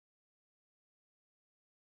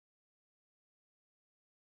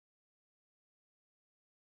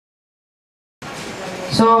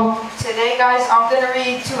So today, guys, I'm going to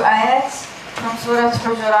read two ayats from Surah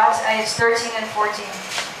Hujurat, ayats 13 and 14.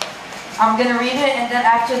 I'm going to read it, and then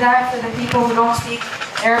after that, for the people who don't speak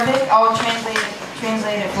Arabic, I will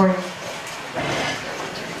translate it for you.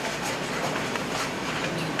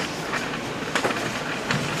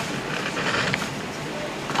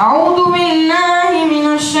 أعوذ بالله من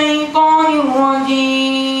الشيطان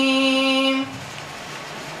الرجيم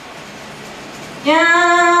يا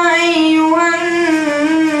أيها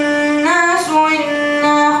الناس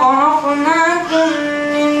إنا خلقناكم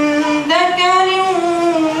من ذكر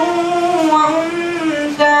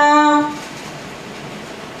وأنثى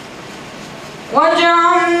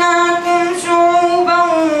وجعلناكم شعوبا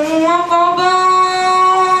وقبائل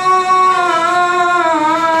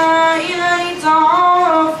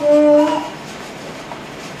لتعارفوا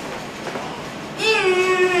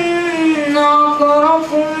إن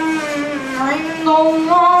أكرمكم عند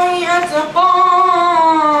الله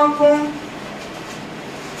أتقاكم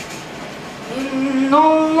إن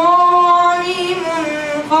الله عليم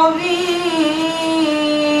خبير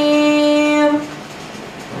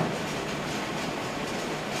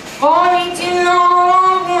قالت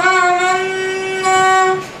الأعراب آمنا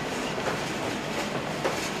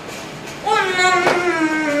قل لم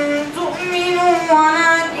تؤمنوا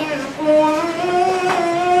ولكن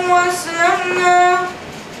قولوا أسلمنا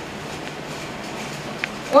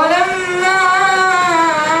ولما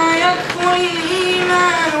يدخل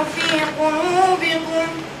الإيمان في قلوبكم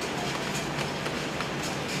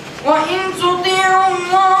وإن تطيعوا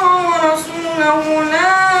الله ورسوله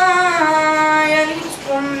لا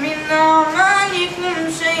يلدكم من أعمالكم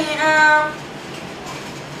شيئا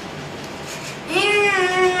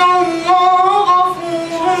إن الله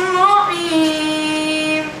غفور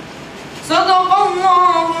رحيم صدق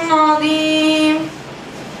الله العظيم.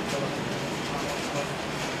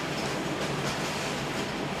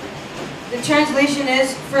 The translation is,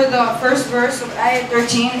 for the first verse of Ayat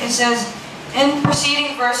 13, it says, in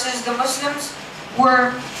preceding verses, the Muslims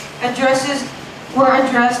were addressed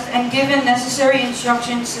and given necessary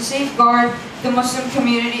instructions to safeguard the Muslim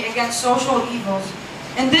community against social evils.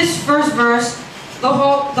 In this first verse, the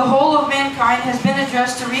whole of mankind has been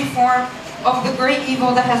addressed to reform of the great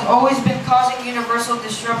evil that has always been causing universal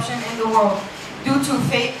disruption in the world due to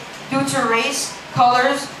race,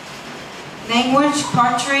 colors, language,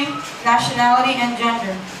 country, nationality, and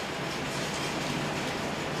gender.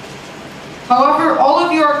 However, all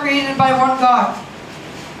of you are created by one God.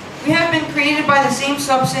 We have been created by the same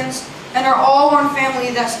substance and are all one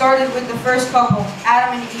family that started with the first couple,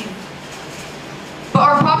 Adam and Eve. But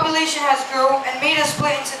our population has grown and made us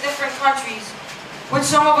split into different countries, which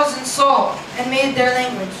some of us insult and made their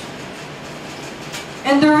language.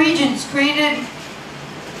 And the regions created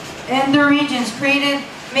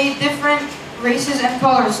made different races and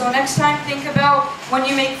colors. So next time, think about when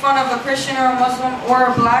you make fun of a Christian or a Muslim or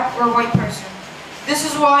a black or white person. This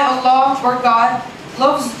is why Allah, or God,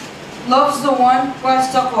 loves the one who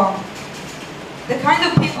has taqwa. The kind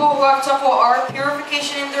of people who have taqwa are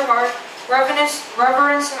purification in their heart, reverence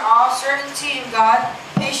and awe, certainty in God,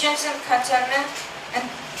 patience and contentment, and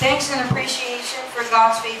thanks and appreciation for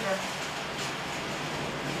God's favor.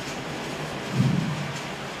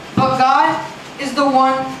 But God is the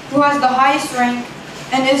one who has the highest rank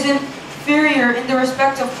and is inferior in the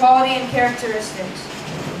respect of quality and characteristics.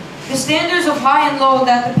 The standards of high and low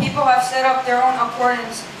that the people have set up their own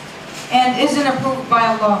accordance and isn't approved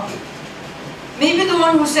by Allah. Maybe the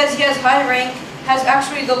one who says he has high rank has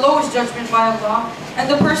actually the lowest judgment by Allah, and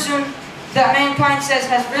the person that mankind says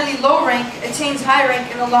has really low rank attains high rank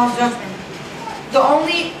in Allah's judgment. The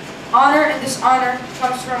only honor and dishonor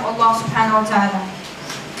comes from Allah subhanahu wa ta'ala.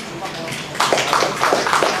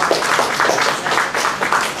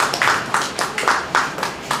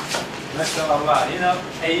 MashaAllah. You know,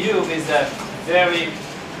 Ayyub is a very,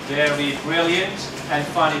 very brilliant and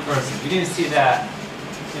funny person. You didn't see that,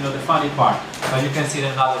 you know, the funny part, but you can see it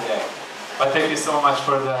another day. But thank you so much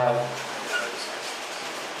for the...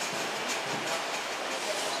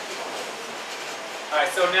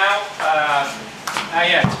 Alright, so now,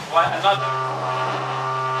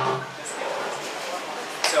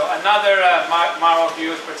 another MAROC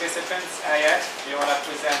youth participants. Ayat, do you want to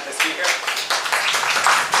present the speaker?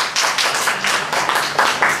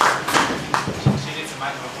 She needs a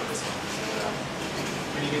microphone for this one.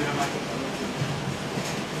 Can you give her a microphone?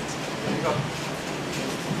 There you go.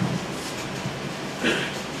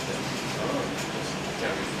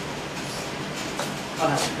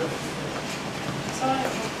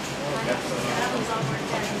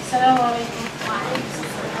 Assalamu alaikum.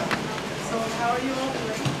 So how are you all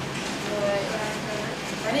doing? Good.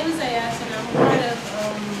 My name is Ayat, and I'm a part of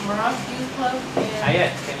MAROC Youth Club. And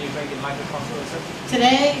Ayat, can you bring the microphone closer?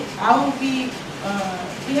 today, I will be,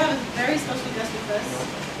 we have a very special guest with us.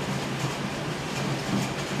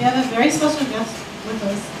 We have a very special guest with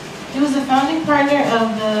us. He was a founding partner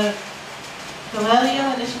of the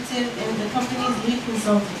Galileo Initiative and the company's lead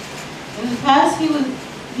consultant. In the past,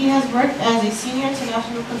 he has worked as a senior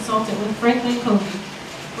international consultant with Franklin Covey,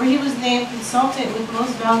 where he was named consultant with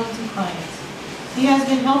most value to clients. He has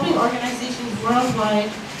been helping organizations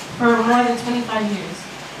worldwide for more than 25 years.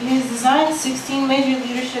 He has designed 16 major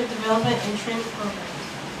leadership development and training programs.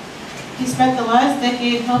 He spent the last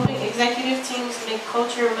decade helping executive teams make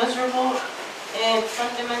culture measurable and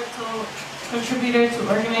fundamental contributor to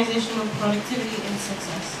organizational productivity and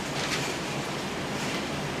success.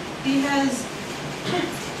 He has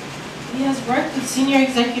worked with senior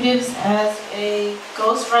executives as a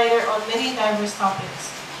ghostwriter on many diverse topics.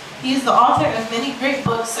 He is the author of many great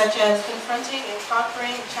books such as Confronting and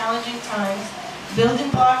Conquering Challenging Times, Building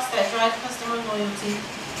Blocks That Drive Customer Loyalty,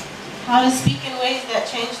 How to Speak in Ways That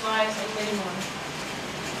Change Lives, and many more.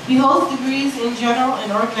 He holds degrees in general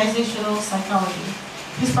and organizational psychology.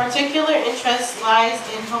 His particular interest lies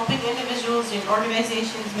in helping individuals and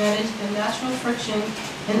organizations manage the natural friction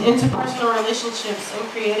and interpersonal relationships in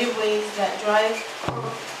creative ways that drive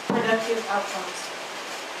productive outcomes.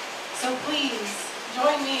 So please,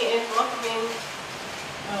 join me in welcoming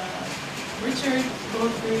Richard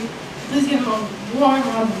Godfrey. Please give him a warm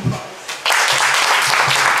round of applause.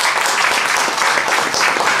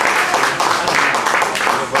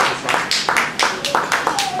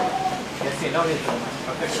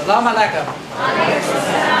 Salam alaikum.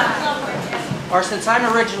 Or since I'm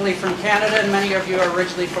originally from Canada and many of you are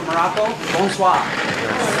originally from Morocco, bonsoir.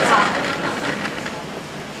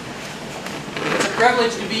 It's a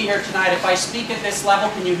privilege to be here tonight. If I speak at this level,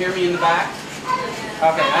 can you hear me in the back?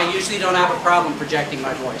 Okay, I usually don't have a problem projecting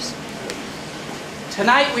my voice.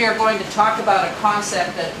 Tonight we are going to talk about a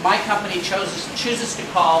concept that my company chooses to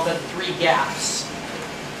call the 3 gaps.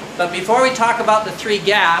 But before we talk about the 3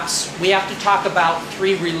 gaps, we have to talk about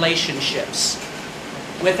 3 relationships.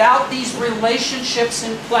 Without these relationships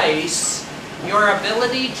in place, your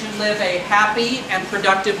ability to live a happy and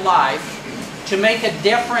productive life, to make a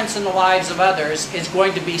difference in the lives of others, is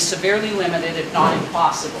going to be severely limited, if not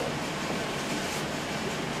impossible.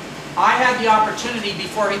 I had the opportunity,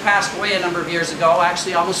 before he passed away a number of years ago,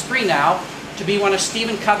 actually almost 3 now, to be one of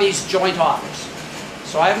Stephen Covey's joint authors.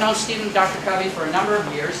 So I've known Dr. Covey for a number of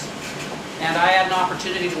years, and I had an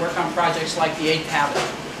opportunity to work on projects like the 8th Habit.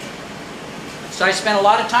 So I spent a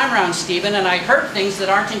lot of time around Stephen, and I heard things that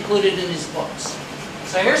aren't included in his books.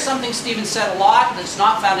 So here's something Stephen said a lot that's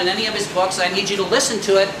not found in any of his books. I need you to listen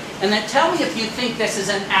to it, and then tell me if you think this is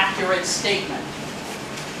an accurate statement.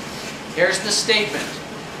 Here's the statement.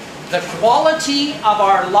 The quality of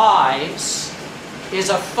our lives is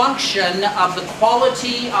a function of the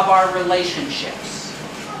quality of our relationships.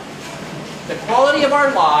 The quality of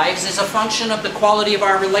our lives is a function of the quality of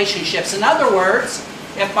our relationships. In other words,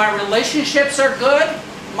 if my relationships are good,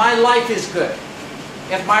 my life is good.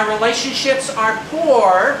 If my relationships are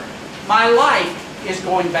poor, my life is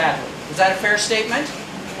going badly. Is that a fair statement?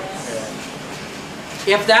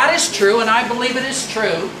 If that is true, and I believe it is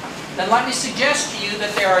true, then let me suggest to you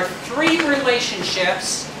that there are 3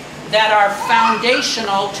 relationships that are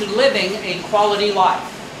foundational to living a quality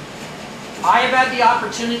life. I have had the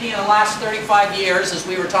opportunity in the last 35 years, as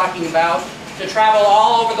we were talking about, to travel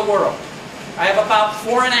all over the world. I have about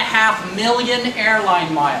 4.5 million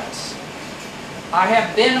airline miles. I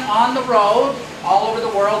have been on the road all over the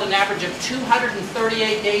world an average of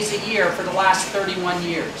 238 days a year for the last 31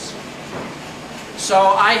 years. So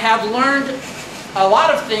I have learned a lot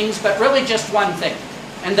of things, but really just one thing.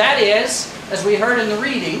 And that is, as we heard in the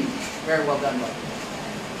reading, very well done, Mike,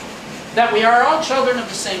 that we are all children of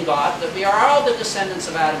the same God, that we are all the descendants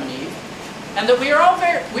of Adam and Eve, and that we are all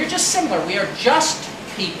we're just similar. We are just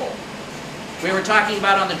people. We were talking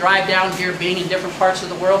about on the drive down here being in different parts of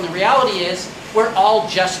the world, and the reality is we're all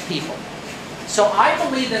just people. So I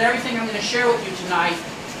believe that everything I'm going to share with you tonight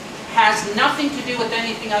has nothing to do with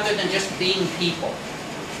anything other than just being people.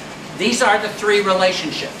 These are the 3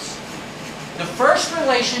 relationships. The first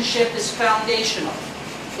relationship is foundational.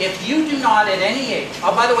 If you do not at any age,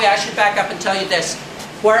 oh, by the way, I should back up and tell you this.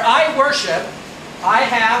 Where I worship, I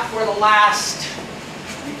have for the last,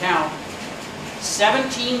 you count,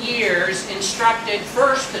 17 years instructed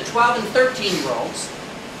first the 12 and 13-year-olds,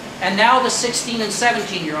 and now the 16 and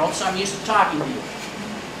 17-year-olds, so I'm used to talking to you.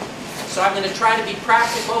 So I'm going to try to be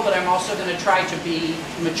practical, but I'm also going to try to be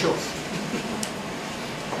mature.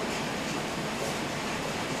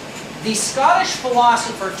 The Scottish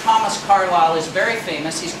philosopher Thomas Carlyle is very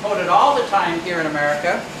famous. He's quoted all the time here in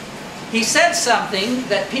America. He said something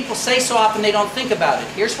that people say so often they don't think about it.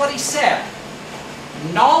 Here's what he said.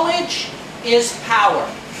 Knowledge is power.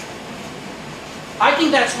 I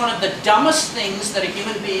think that's one of the dumbest things that a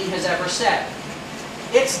human being has ever said.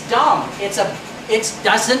 It's dumb. It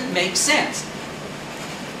doesn't make sense.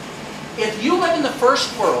 If you live in the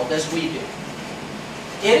first world, as we do,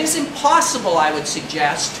 it is impossible, I would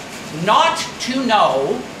suggest, not to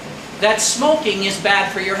know that smoking is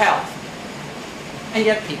bad for your health. And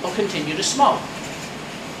yet people continue to smoke.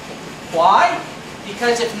 Why?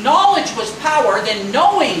 Because if knowledge was power, then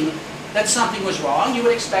knowing that something was wrong, you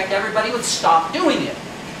would expect everybody would stop doing it.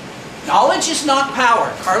 Knowledge is not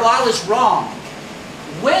power. Carlyle is wrong.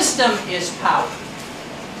 Wisdom is power.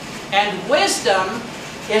 And wisdom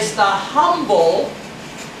is the humble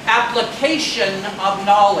application of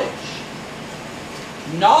knowledge.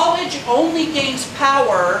 Knowledge only gains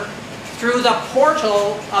power through the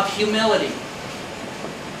portal of humility.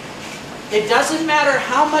 It doesn't matter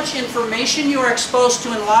how much information you are exposed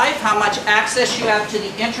to in life, how much access you have to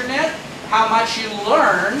the internet, how much you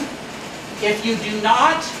learn, if you do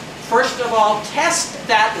not, first of all, test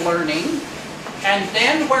that learning, and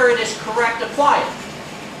then where it is correct, apply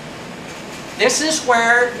it. This is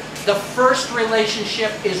where the first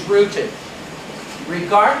relationship is rooted.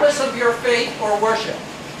 Regardless of your faith or worship,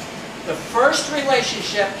 the first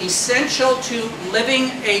relationship essential to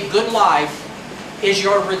living a good life is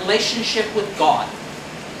your relationship with God.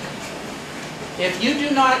 If you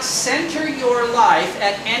do not center your life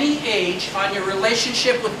at any age on your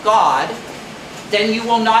relationship with God, then you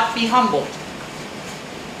will not be humbled.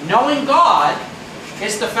 Knowing God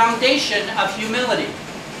is the foundation of humility.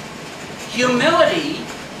 Humility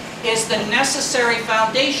is the necessary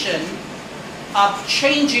foundation of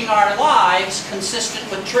changing our lives consistent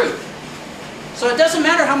with truth. So it doesn't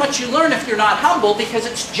matter how much you learn if you're not humble, because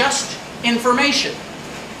it's just information.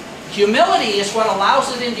 Humility is what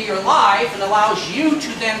allows it into your life and allows you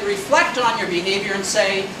to then reflect on your behavior and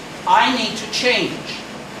say, I need to change.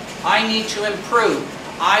 I need to improve.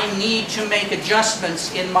 I need to make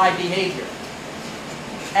adjustments in my behavior.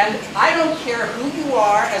 And I don't care who you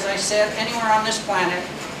are, as I said, anywhere on this planet,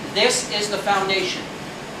 this is the foundation.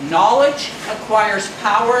 Knowledge acquires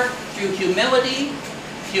power through humility.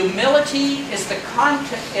 Humility is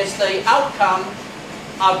the outcome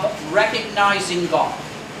of recognizing God.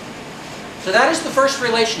 So that is the first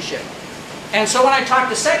relationship. And so when I talk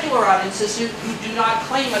to secular audiences who do not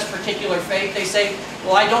claim a particular faith, they say,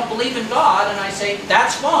 well, I don't believe in God. And I say,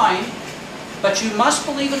 that's fine, but you must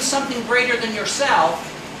believe in something greater than yourself,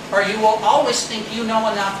 or you will always think you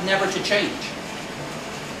know enough never to change.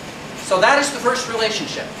 So that is the first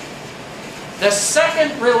relationship. The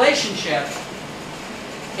second relationship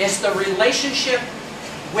is the relationship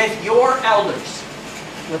with your elders,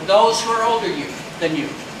 with those who are older than you.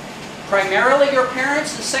 Primarily your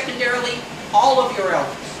parents, and secondarily all of your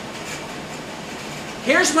elders.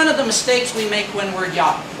 Here's one of the mistakes we make when we're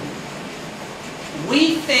young.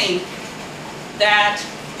 We think that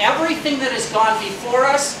everything that has gone before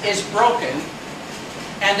us is broken,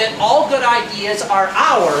 and that all good ideas are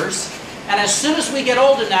ours, and as soon as we get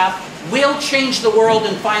old enough, we'll change the world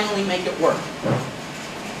and finally make it work.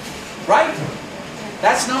 Right?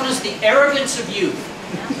 That's known as the arrogance of youth.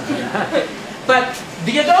 But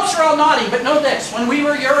the adults are all nodding, but know this, when we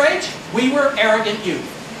were your age, we were arrogant youth.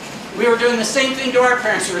 We were doing the same thing to our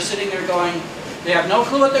parents. We were sitting there going, they have no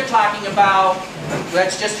clue what they're talking about.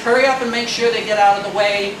 Let's just hurry up and make sure they get out of the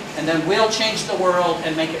way, and then we'll change the world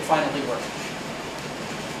and make it finally work.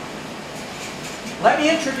 Let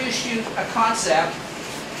me introduce you a concept,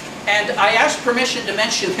 and I ask permission to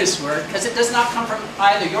mention this word because it does not come from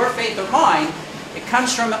either your faith or mine. It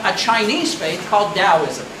comes from a Chinese faith called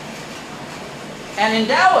Taoism. And in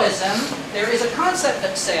Taoism, there is a concept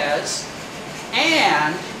that says,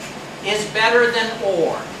 and is better than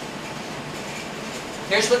or.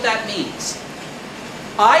 Here's what that means.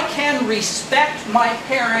 I can respect my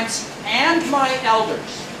parents and my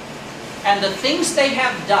elders and the things they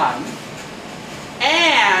have done,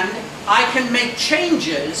 and I can make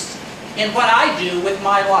changes in what I do with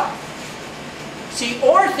my life. See,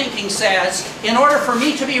 or thinking says, in order for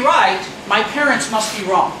me to be right, my parents must be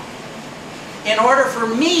wrong. In order for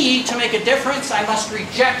me to make a difference, I must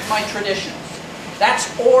reject my traditions. That's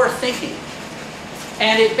or thinking.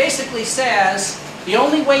 And it basically says, the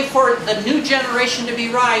only way for the new generation to be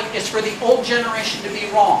right is for the old generation to be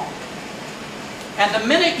wrong. And the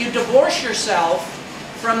minute you divorce yourself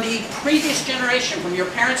from the previous generation, from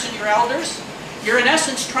your parents and your elders, you're in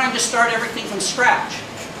essence trying to start everything from scratch.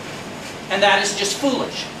 And that is just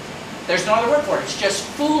foolish. There's no other word for it. It's just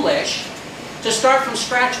foolish to start from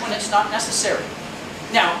scratch when it's not necessary.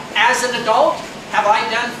 Now, as an adult, have I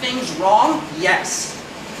done things wrong? Yes.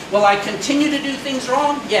 Will I continue to do things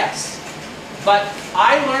wrong? Yes. But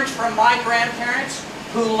I learned from my grandparents,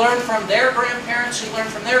 who learned from their grandparents, who learned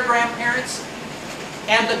from their grandparents.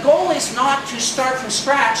 And the goal is not to start from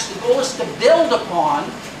scratch. The goal is to build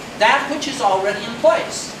upon that which is already in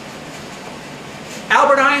place.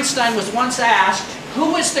 Albert Einstein was once asked,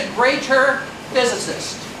 who is the greater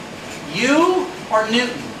physicist, you or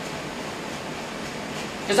Newton?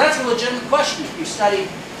 Because that's a legitimate question. If you study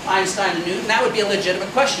Einstein and Newton, that would be a legitimate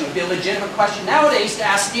question. It would be a legitimate question nowadays to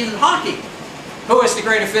ask Stephen Hawking, who is the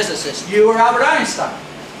greater physicist, you or Albert Einstein?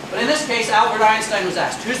 But in this case, Albert Einstein was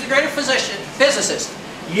asked, who's the greater physicist,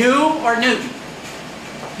 you or Newton?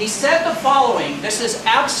 He said the following. This is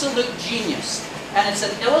absolute genius, and it's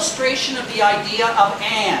an illustration of the idea of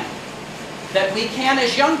and, that we can,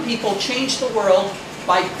 as young people, change the world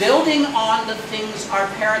by building on the things our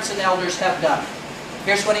parents and elders have done.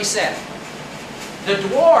 Here's what he said. The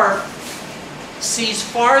dwarf sees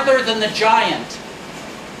farther than the giant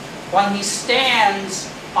when he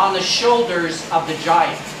stands on the shoulders of the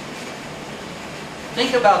giant.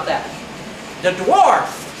 Think about that. The dwarf,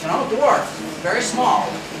 very small,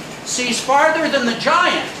 sees farther than the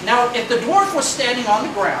giant. Now, if the dwarf was standing on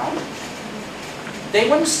the ground, they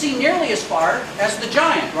wouldn't see nearly as far as the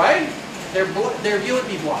giant, right? Their view would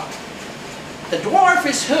be blocked. The dwarf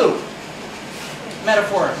is who?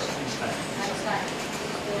 Metaphorically.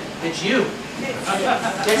 It's you.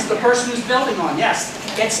 It's the person who's building on, yes.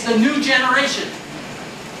 It's the new generation.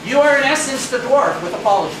 You are in essence the dwarf, with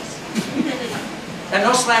apologies. And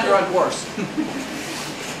no slander on dwarfs.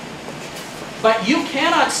 But you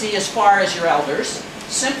cannot see as far as your elders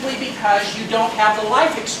simply because you don't have the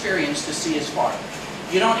life experience to see as far.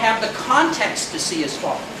 You don't have the context to see as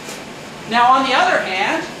far. Now, on the other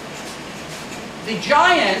hand, the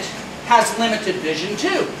giant has limited vision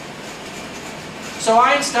too. So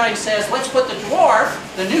Einstein says, let's put the dwarf,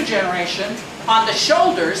 the new generation, on the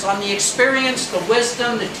shoulders, on the experience, the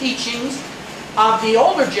wisdom, the teachings of the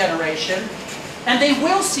older generation, and they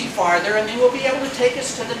will see farther, and they will be able to take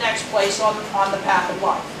us to the next place on the path of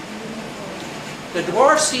life. The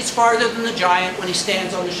dwarf sees farther than the giant when he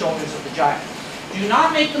stands on the shoulders of the giant. Do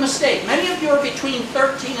not make the mistake. Many of you are between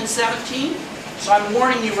 13 and 17, so I'm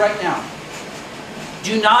warning you right now.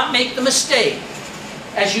 Do not make the mistake,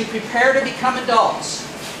 as you prepare to become adults,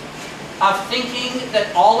 of thinking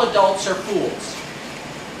that all adults are fools.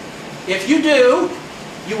 If you do,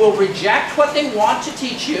 you will reject what they want to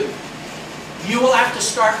teach you. You will have to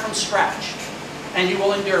start from scratch. And you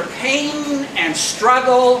will endure pain and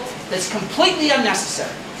struggle that's completely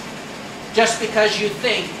unnecessary. Just because you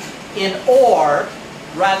think in or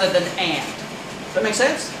rather than and. Does that make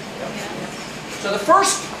sense? So the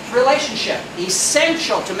first relationship,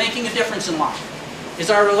 essential to making a difference in life, is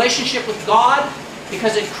our relationship with God,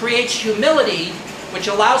 because it creates humility, which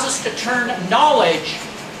allows us to turn knowledge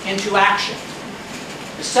into action.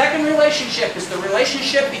 The second relationship is the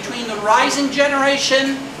relationship between the rising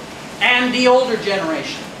generation and the older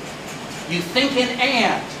generation. You think in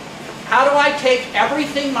and. How do I take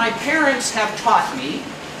everything my parents have taught me,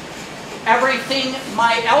 everything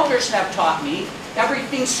my elders have taught me,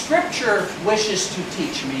 everything Scripture wishes to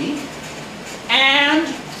teach me, and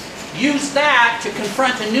use that to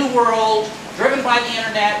confront a new world driven by the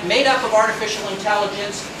internet, made up of artificial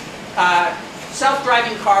intelligence,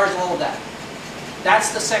 self-driving cars, all of that.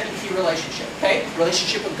 That's the second key relationship, okay?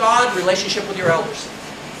 Relationship with God, relationship with your elders.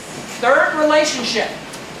 Third relationship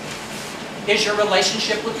is your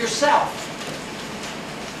relationship with yourself.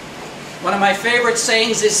 One of my favorite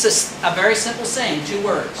sayings is a very simple saying, 2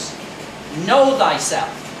 words. Know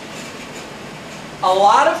thyself. A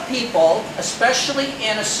lot of people, especially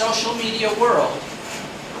in a social media world,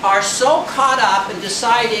 are so caught up in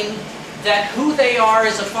deciding that who they are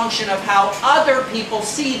is a function of how other people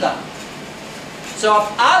see them. So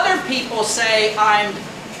if other people say I'm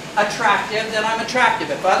attractive, then I'm attractive.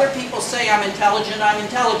 If other people say I'm intelligent, I'm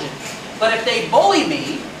intelligent. But if they bully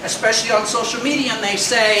me, especially on social media, and they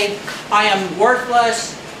say I am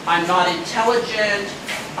worthless, I'm not intelligent,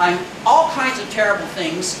 I'm all kinds of terrible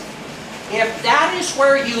things, if that is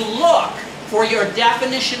where you look for your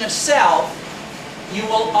definition of self, you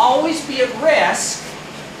will always be at risk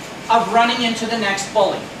of running into the next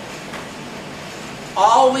bully.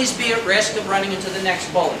 Always be at risk of running into the next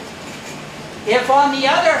bully. If, on the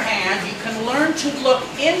other hand, you can learn to look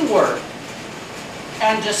inward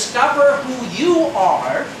and discover who you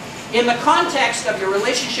are in the context of your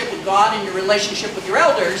relationship with God and your relationship with your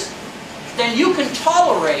elders, then you can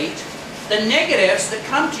tolerate the negatives that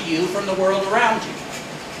come to you from the world around you.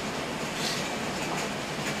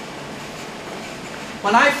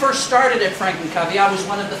 When I first started at Franklin Covey, I was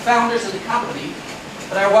one of the founders of the company,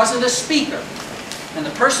 but I wasn't a speaker. And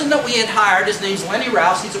the person that we had hired, his name's Lenny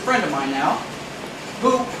Rouse, he's a friend of mine now,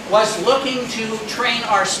 who was looking to train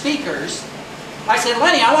our speakers. I said,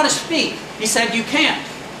 Lenny, I want to speak. He said, you can't.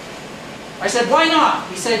 I said, why not?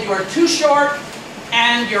 He said, you are too short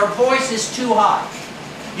and your voice is too high.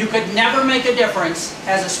 You could never make a difference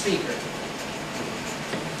as a speaker.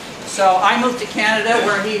 So I moved to Canada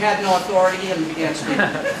where he had no authority and began speaking.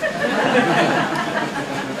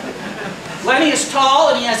 Lenny is tall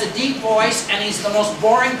and he has a deep voice and he's the most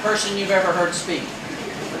boring person you've ever heard speak.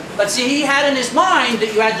 But see, he had in his mind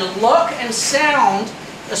that you had to look and sound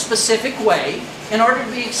a specific way in order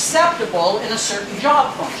to be acceptable in a certain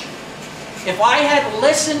job function. If I had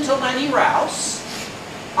listened to Lenny Rouse,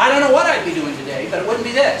 I don't know what I'd be doing today, but it wouldn't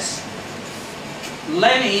be this.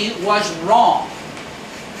 Lenny was wrong.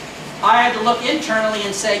 I had to look internally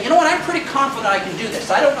and say, you know what, I'm pretty confident I can do this.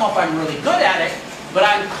 I don't know if I'm really good at it, but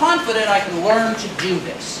I'm confident I can learn to do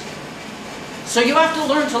this. So you have to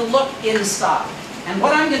learn to look inside. And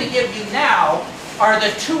what I'm going to give you now are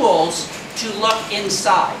the tools to look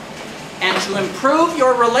inside and to improve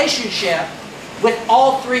your relationship with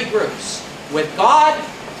all three groups. With God,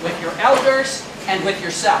 with your elders, and with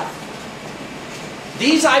yourself.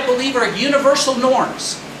 These, I believe, are universal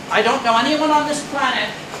norms. I don't know anyone on this planet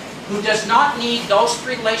who does not need those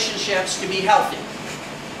three relationships to be healthy.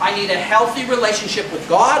 I need a healthy relationship with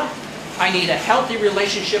God. I need a healthy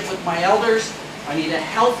relationship with my elders. I need a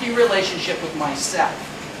healthy relationship with myself.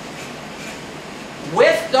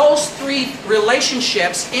 With those three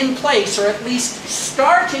relationships in place, or at least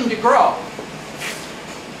starting to grow,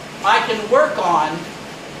 I can work on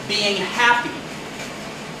being happy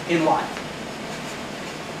in life.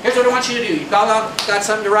 Here's what I want you to do. You've got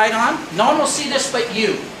something to write on? No one will see this but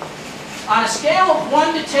you. On a scale of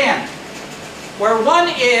 1 to 10, where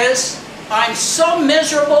 1 is, I'm so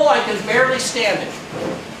miserable I can barely stand it.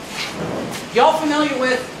 Y'all familiar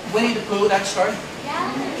with Winnie the Pooh, that story?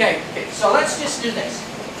 Yeah. Okay, so let's just do this.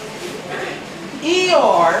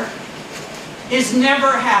 Eeyore is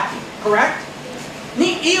never happy, correct?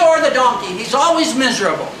 Eeyore the donkey, he's always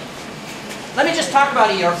miserable. Let me just talk about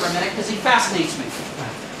Eeyore for a minute because he fascinates me.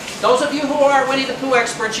 Those of you who are Winnie the Pooh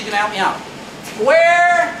experts, you can help me out.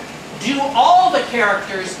 Where do all the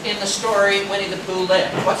characters in the story Winnie the Pooh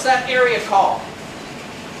live? What's that area called?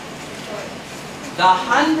 The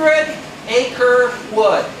 100-acre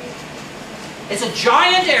wood. It's a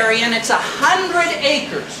giant area and it's 100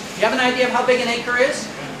 acres. You have an idea of how big an acre is?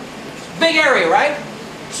 Big area, right?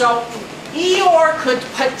 So Eeyore could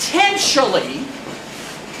potentially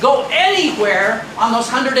go anywhere on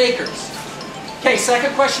those 100 acres. Okay,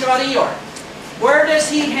 second question about Eeyore. Where does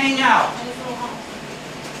he hang out?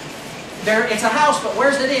 It's a house, but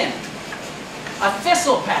where's it in? A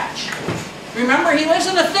thistle patch. Remember, he lives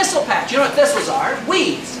in a thistle patch. You know what thistles are?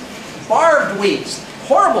 Weeds. Barbed weeds.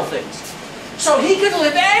 Horrible things. So he could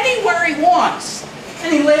live anywhere he wants,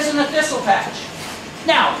 and he lives in a thistle patch.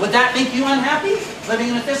 Now, would that make you unhappy, living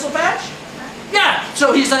in a thistle patch? Yeah,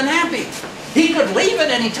 so he's unhappy. He could leave at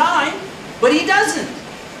any time, but he doesn't.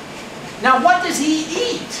 Now, what does he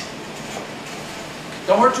eat?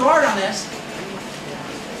 Don't work too hard on this.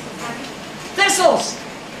 Thistles.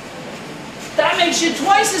 That makes you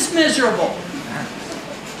twice as miserable.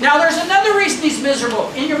 Now, there's another reason he's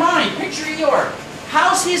miserable. In your mind, picture Eeyore.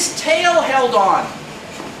 How's his tail held on?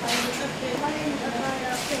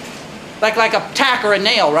 Like a tack or a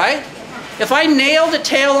nail, right? If I nailed a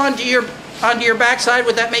tail onto your backside,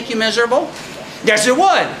 would that make you miserable? Yes, it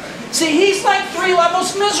would. See, he's like 3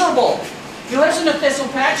 levels miserable. He lives in a thistle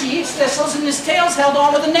patch, he eats thistles, and his tail's held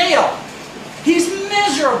on with a nail. He's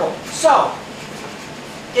miserable. So,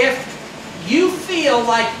 if you feel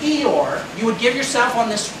like Eeyore, you would give yourself on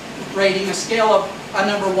this rating a scale of a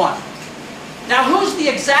number 1. Now, who's the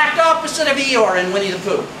exact opposite of Eeyore in Winnie the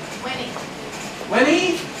Pooh? Winnie.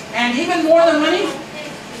 Winnie? And even more than Winnie?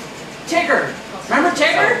 Tigger. Remember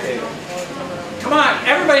Tigger? Come on,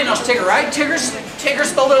 everybody knows Tigger, right? Tigger's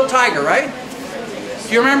the little tiger, right?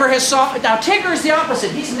 Do you remember his song? Now, Tigger is the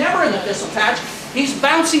opposite. He's never in the thistle patch. He's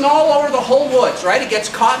bouncing all over the whole woods, right? He gets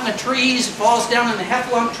caught in the trees, falls down in the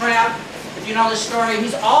heffalump trap. If you know this story,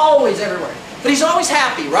 he's always everywhere. But he's always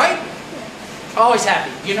happy, right? Always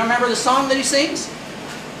happy. Do you remember the song that he sings?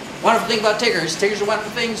 Wonderful thing about Tiggers. Tiggers are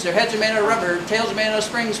wonderful things. Their heads are made out of rubber. Their tails are made out of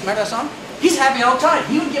springs. Remember that song? He's happy all the time.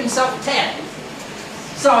 He would give himself a 10.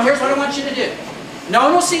 So here's what I want you to do. No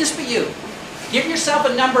one will see this but you. Give yourself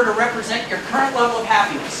a number to represent your current level of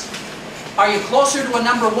happiness. Are you closer to a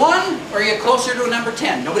number 1 or are you closer to a number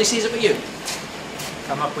 10? Nobody sees it but you.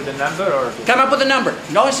 Come up with a number or? Come up with a number.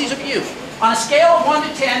 Nobody sees it but you. On a scale of 1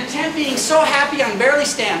 to 10, 10 being so happy I can barely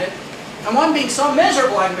stand it, and 1 being so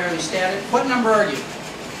miserable I can barely stand it, what number are you?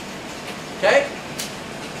 Okay?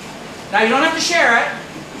 Now you don't have to share it.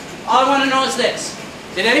 All I want to know is this.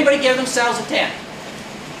 Did anybody give themselves a 10?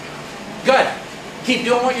 Good. Keep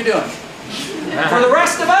doing what you're doing. For the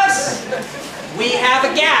rest of us, we have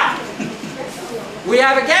a gap. We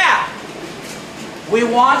have a gap. We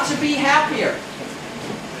want to be happier.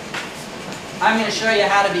 I'm going to show you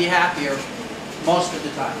how to be happier most of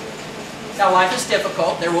the time. Now, life is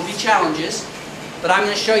difficult. There will be challenges. But I'm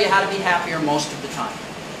going to show you how to be happier most of the time.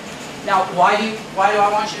 Now, why do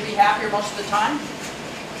I want you to be happier most of the time?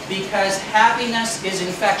 Because happiness is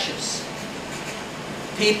infectious.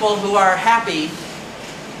 People who are happy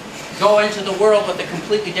go into the world with a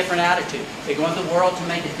completely different attitude. They go into the world to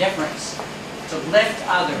make a difference, to lift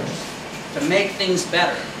others, to make things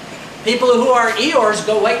better. People who are Eeyores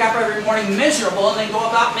go wake up every morning miserable and then go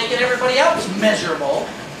about making everybody else miserable.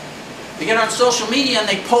 They get on social media and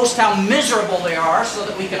they post how miserable they are so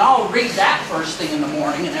that we can all read that first thing in the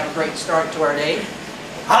morning and have a great start to our day.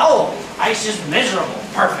 Oh, I's just miserable.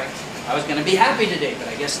 Perfect. I was going to be happy today, but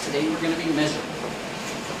I guess today we're going to be miserable.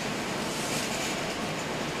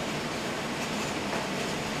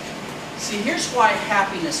 See, here's why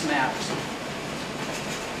happiness matters.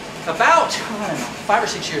 About, I don't know, 5 or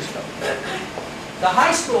 6 years ago, the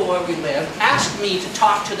high school where we live asked me to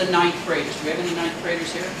talk to the 9th graders. Do we have any 9th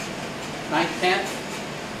graders here? 9th, 10th?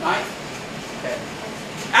 9th? Okay.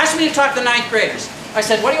 Asked me to talk to the 9th graders. I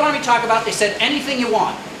said, what do you want me to talk about? They said, anything you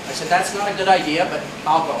want. I said, that's not a good idea, but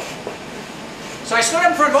I'll go. So I stood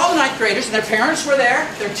up in front of all the 9th graders, and their parents were there,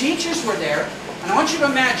 their teachers were there, and I want you to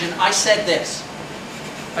imagine, I said this.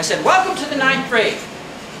 I said, welcome to the 9th grade.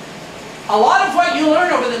 A lot of what you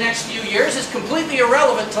learn over the next few years is completely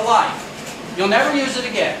irrelevant to life. You'll never use it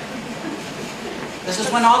again. This is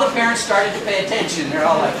when all the parents started to pay attention. They're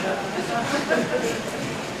all like...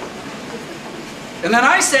 And then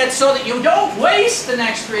I said, so that you don't waste the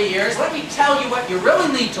next 3 years, let me tell you what you really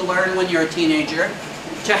need to learn when you're a teenager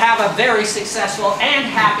to have a very successful and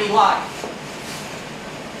happy life.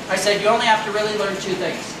 I said, you only have to really learn 2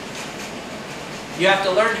 things. You have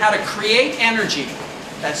to learn how to create energy.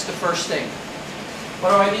 That's the first thing.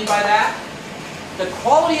 What do I mean by that? The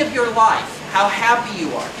quality of your life, how happy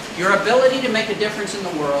you are, your ability to make a difference in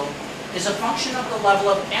the world is a function of the level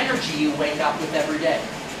of energy you wake up with every day.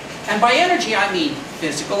 And by energy, I mean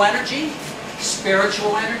physical energy,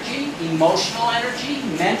 spiritual energy, emotional energy,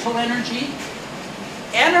 mental energy.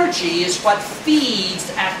 Energy is what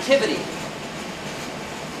feeds activity.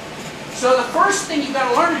 So the first thing you've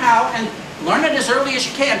got to learn how, and learn it as early as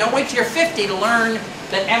you can. Don't wait till you're 50 to learn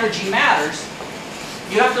that energy matters.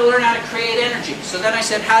 You have to learn how to create energy. So then I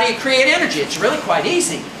said, how do you create energy? It's really quite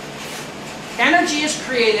easy. Energy is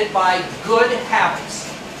created by good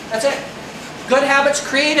habits. That's it. Good habits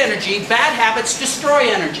create energy. Bad habits destroy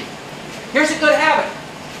energy. Here's a good habit.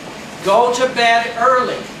 Go to bed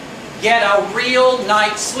early. Get a real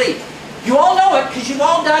night's sleep. You all know it because you've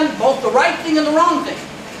all done both the right thing and the wrong thing.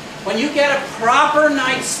 When you get a proper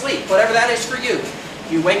night's sleep, whatever that is for you,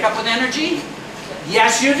 you wake up with energy?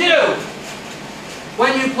 Yes, you do.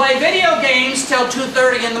 When you play video games till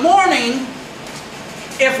 2:30 in the morning,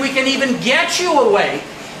 if we can even get you awake,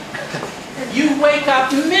 you wake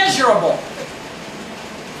up miserable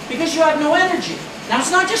because you have no energy. Now,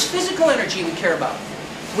 it's not just physical energy we care about.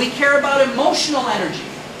 We care about emotional energy.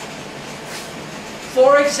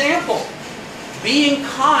 For example, being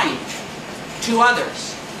kind to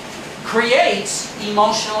others creates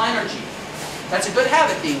emotional energy. That's a good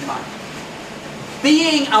habit, being kind.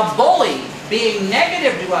 Being a bully, being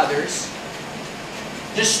negative to others,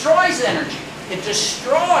 destroys energy. It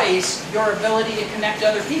destroys your ability to connect to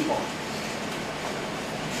other people.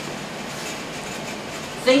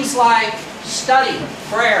 Things like study,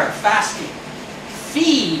 prayer, fasting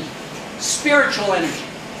feed spiritual energy.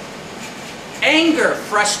 Anger,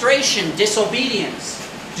 frustration, disobedience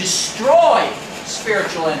destroy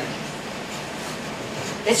spiritual energy.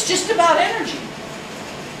 It's just about energy.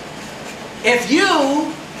 If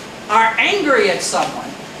you are angry at someone,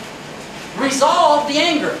 resolve the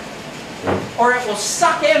anger, or it will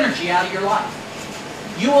suck energy out of your life.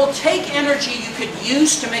 You will take energy you could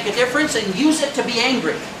use to make a difference and use it to be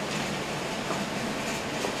angry.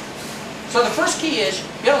 So the first key is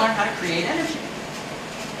you got to learn how to create energy.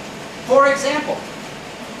 For example,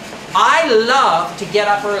 I love to get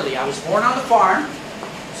up early. I was born on the farm,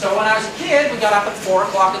 so when I was a kid, we got up at 4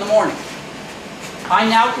 o'clock in the morning. I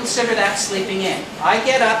now consider that sleeping in. I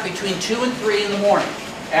get up between 2 and 3 in the morning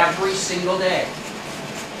every single day.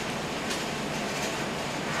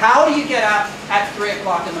 How do you get up at 3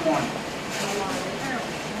 o'clock in the morning?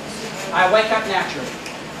 I wake up naturally.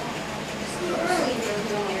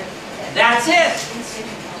 That's it.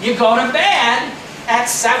 You go to bed at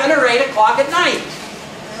 7 or 8 o'clock at night.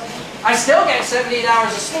 I still get 7 to 8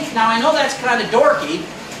 hours of sleep. Now I know that's kind of dorky,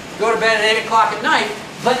 go to bed at 8 o'clock at night,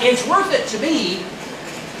 but it's worth it to me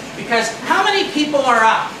because how many people are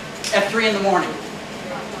up at 3 in the morning?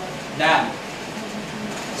 None.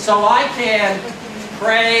 So I can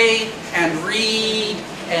pray and read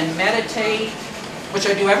and meditate, which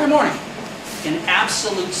I do every morning, in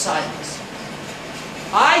absolute silence.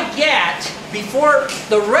 I get, before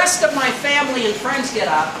the rest of my family and friends get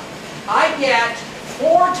up, I get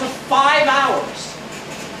 4 to 5 hours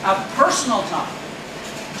of personal time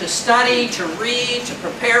to study, to read, to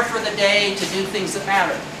prepare for the day, to do things that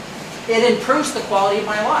matter. It improves the quality of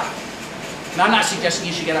my life. Now, I'm not suggesting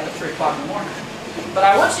you should get up at 3 o'clock in the morning, but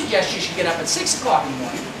I would suggest you should get up at 6 o'clock in the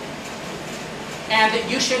morning and that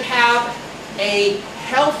you should have a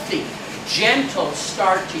healthy, gentle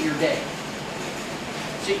start to your day.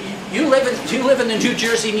 So you live in the New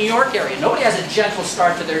Jersey, New York area. Nobody has a gentle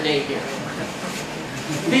start to their day here.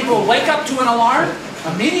 People wake up to an alarm,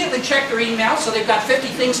 immediately check their email, so they've got 50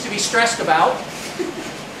 things to be stressed about,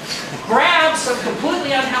 grab some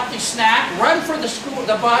completely unhealthy snack, run for the school,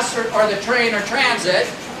 the bus, or the train or transit,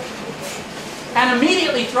 and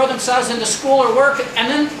immediately throw themselves into school or work, and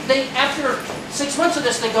then they, after 6 months of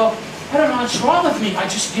this, they go, I don't know what's wrong with me. I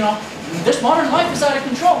just, this modern life is out of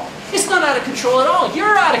control. It's not out of control at all.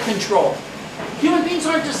 You're out of control. Human beings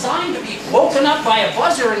aren't designed to be woken up by a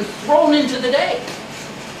buzzer and thrown into the day.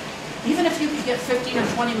 Even if you could get 15 or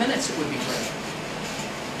 20 minutes, it would be great.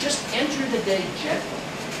 Just enter the day gently.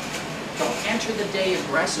 Don't enter the day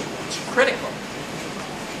aggressively. It's critical.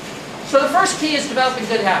 So the first key is developing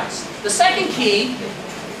good habits. The second key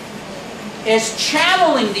is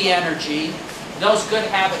channeling the energy those good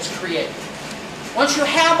habits create. Once you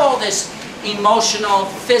have all this emotional,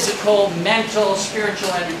 physical, mental, spiritual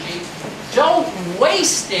energy, don't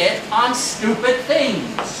waste it on stupid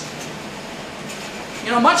things.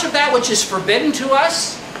 Much of that which is forbidden to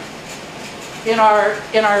us in our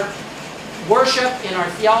worship, in our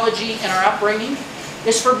theology, in our upbringing,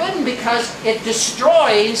 is forbidden because it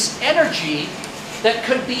destroys energy that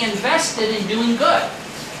could be invested in doing good.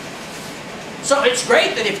 So it's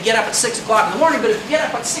great that if you get up at 6 o'clock in the morning, but if you get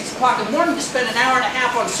up at 6 o'clock in the morning to spend an hour and a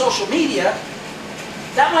half on social media,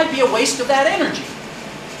 that might be a waste of that energy.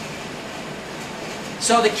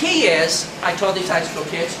 So the key is, I told these high school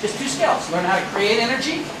kids, just 2 skills. Learn how to create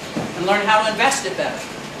energy and learn how to invest it better.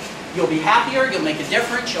 You'll be happier, you'll make a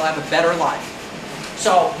difference, you'll have a better life.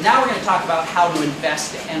 So now we're going to talk about how to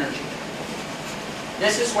invest energy.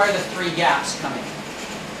 This is where the 3 gaps come in.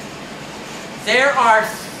 There are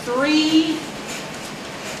 3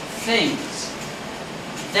 things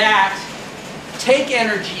that take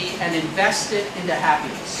energy and invest it into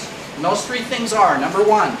happiness. And those 3 things are, number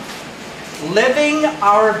 1, living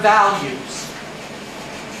our values.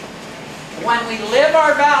 When we live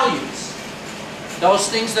our values, those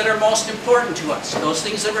things that are most important to us, those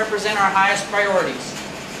things that represent our highest priorities,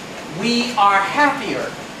 we are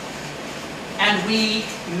happier and we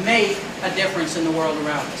make a difference in the world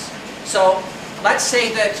around us. So let's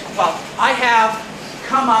say that, I have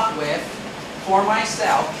come up with, for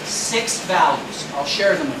myself, 6 values. I'll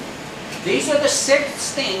share them with you. These are the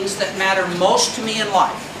 6 things that matter most to me in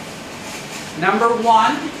life. Number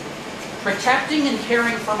 1, protecting and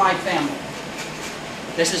caring for my family.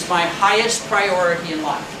 This is my highest priority in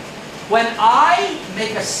life. When I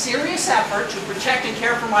make a serious effort to protect and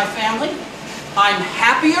care for my family, I'm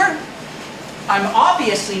happier, I'm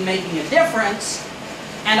obviously making a difference,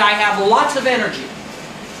 and I have lots of energy.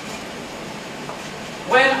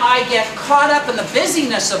 When I get caught up in the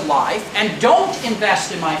busyness of life and don't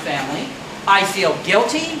invest in my family, I feel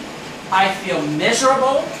guilty, I feel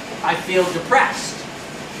miserable, I feel depressed.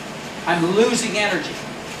 I'm losing energy.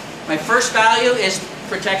 My first value is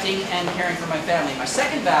protecting and caring for my family. My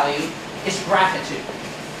second value is gratitude.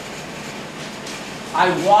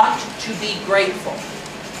 I want to be grateful.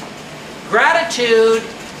 Gratitude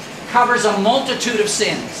covers a multitude of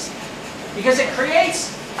sins because it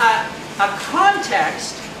creates a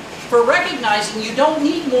context for recognizing you don't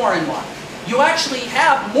need more in life. You actually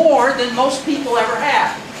have more than most people ever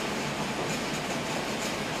had.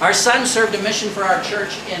 Our son served a mission for our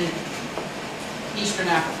church in Eastern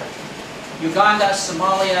Africa. Uganda,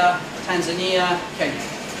 Somalia, Tanzania, Kenya.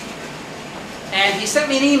 And he sent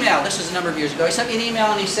me an email, this was a number of years ago, he sent me an email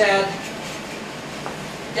and he said,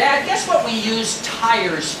 Dad, guess what we use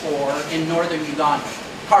tires for in northern Uganda?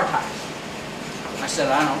 Car tires. I said,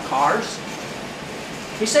 I don't know, cars?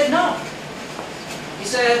 He said, no. He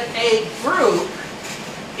said, a group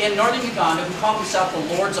in northern Uganda who called themselves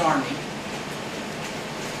the Lord's Army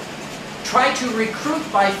tried to recruit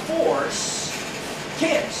by force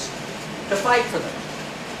kids to fight for them.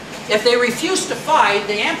 If they refuse to fight,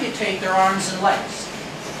 they amputate their arms and legs.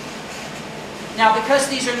 Now, because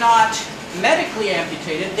these are not medically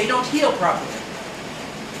amputated, they don't heal properly.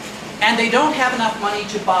 And they don't have enough money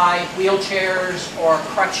to buy wheelchairs or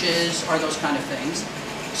crutches or those kind of things.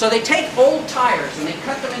 So they take old tires and they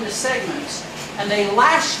cut them into segments and they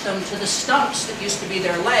lash them to the stumps that used to be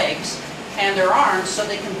their legs and their arms so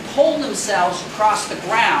they can pull themselves across the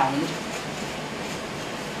ground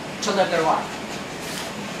to live their life.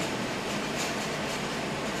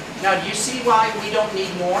 Now, do you see why we don't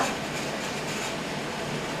need more?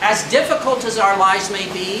 As difficult as our lives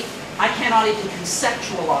may be, I cannot even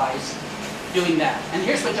conceptualize doing that. And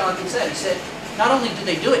here's what Jonathan said. He said, not only do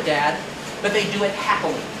they do it, Dad, but they do it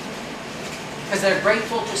happily. Because they're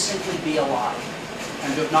grateful to simply be alive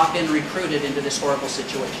and to have not been recruited into this horrible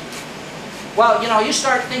situation. Well, you know, you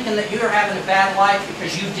start thinking that you're having a bad life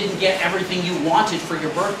because you didn't get everything you wanted for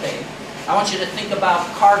your birthday. I want you to think about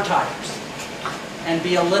car tires and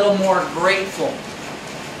be a little more grateful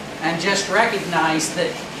and just recognize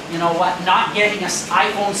that, you know what, not getting an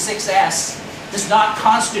iPhone 6S does not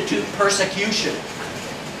constitute persecution.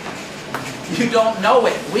 You don't know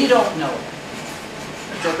it. We don't know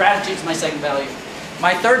it. So gratitude is my second value.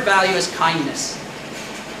 My third value is kindness.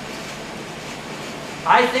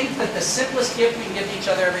 I think that the simplest gift we can give to each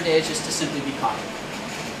other every day is just to simply be kind.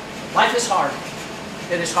 Life is hard.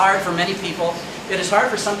 It is hard for many people. It is hard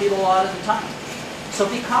for some people a lot of the time. So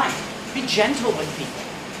be kind. Be gentle with people.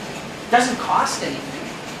 It doesn't cost anything.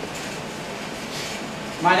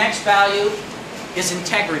 My next value is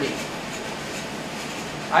integrity.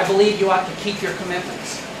 I believe you ought to keep your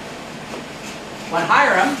commitments. When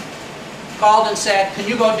Hiram called and said, can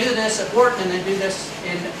you go do this at Wharton and then do this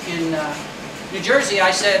in New Jersey,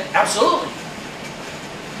 I said, absolutely.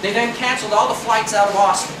 They then canceled all the flights out of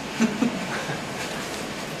Austin.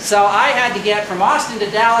 So I had to get from Austin to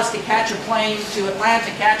Dallas to catch a plane, to Atlanta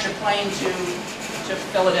to catch a plane to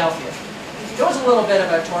Philadelphia. It was a little bit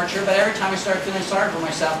of a torture, but every time I started feeling sorry for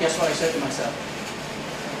myself, guess what I said to myself?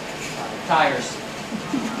 Tires.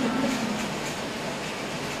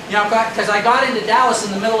 You know, because I got into Dallas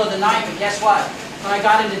in the middle of the night, but guess what? When I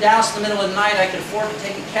got into Dallas in the middle of the night, I could afford to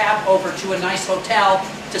take a cab over to a nice hotel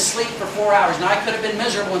to sleep for 4 hours. Now, I could have been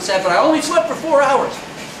miserable and said, but I only slept for 4 hours.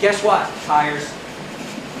 Guess what? Tires.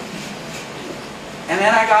 And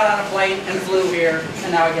then I got on a plane and flew here,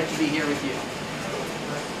 and now I get to be here with you.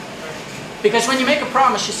 Because when you make a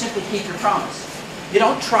promise, you simply keep your promise. You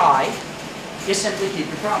don't try, you simply keep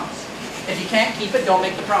your promise. If you can't keep it, don't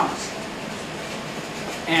make the promise.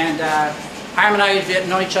 And Hiram and I have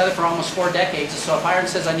known each other for almost 4 decades, so if Hiram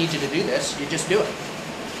says, I need you to do this, you just do it.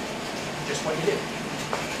 Just what you do.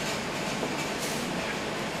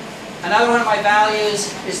 Another one of my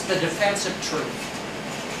values is the defense of truth.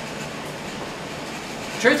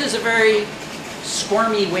 Truth is a very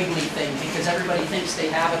squirmy, wiggly thing because everybody thinks they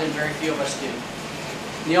have it and very few of us do.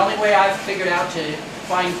 And the only way I've figured out to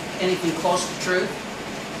find anything close to truth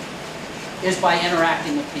is by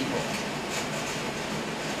interacting with people.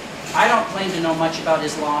 I don't claim to know much about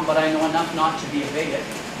Islam, but I know enough not to be a bigot.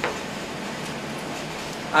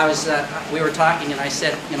 We were talking and I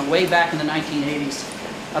said, you know, way back in the 1980s,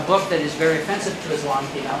 a book that is very offensive to Islam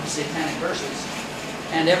came out, the Satanic Verses.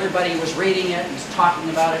 And everybody was reading it and was talking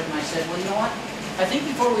about it, and I said, well, you know what? I think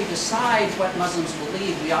before we decide what Muslims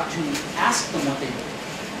believe, we ought to ask them what they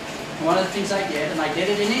believe. And one of the things I did, and I did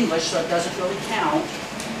it in English, so it doesn't really count,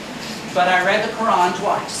 but I read the Quran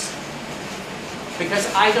twice.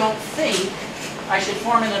 Because I don't think I should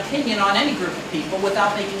form an opinion on any group of people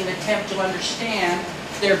without making an attempt to understand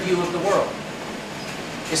their view of the world.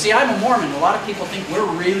 You see, I'm a Mormon. A lot of people think we're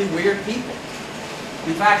really weird people.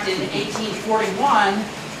 In fact, in 1841,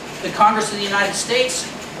 the Congress of the United States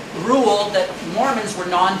ruled that Mormons were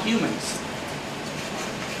non-humans,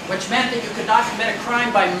 which meant that you could not commit a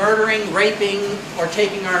crime by murdering, raping, or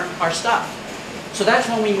taking our stuff. So that's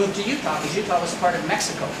when we moved to Utah, because Utah was part of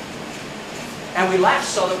Mexico. And we left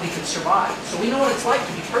so that we could survive. So we know what it's like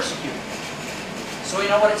to be persecuted. So we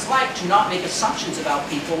know what it's like to not make assumptions about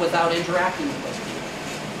people without interacting with those people.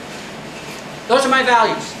 Those are my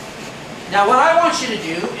values. Now what I want you to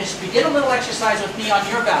do is begin a little exercise with me on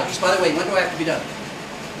your values. By the way, when do I have to be done?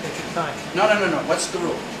 Take your time. No. What's the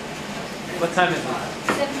rule? What time is it?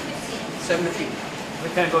 7:15. 7:15. We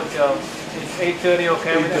can go till Is 8:30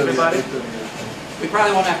 okay with everybody? We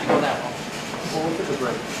probably won't have to go that long. Well, we'll take a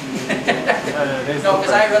break. No,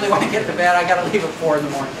 because I really want to get to bed. I got to leave at 4 in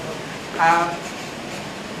the morning.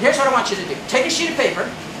 Here's what I want you to do. Take a sheet of paper,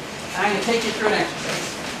 and I'm going to take you through an exercise.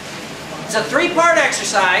 It's a 3-part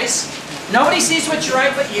exercise. Nobody sees what you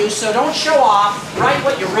write but you, so don't show off. Write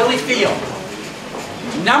what you really feel.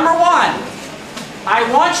 Number 1, I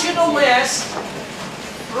want you to list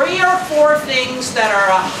 3 or 4 things that are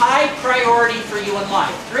a high priority for you in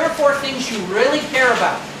life. 3 or 4 things you really care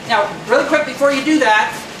about. Now, really quick before you do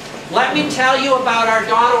that, let me tell you about our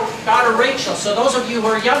daughter Rachel. So those of you who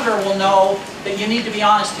are younger will know that you need to be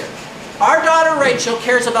honest here. Our daughter Rachel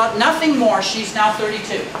cares about nothing more. She's now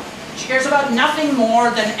 32. She cares about nothing more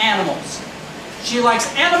than animals. She likes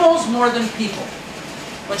animals more than people.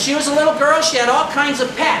 When she was a little girl, she had all kinds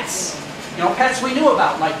of pets. You know, pets we knew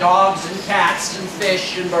about, like dogs and cats and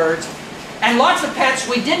fish and birds. And lots of pets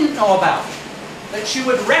we didn't know about, that she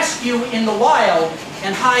would rescue in the wild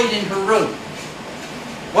and hide in her room.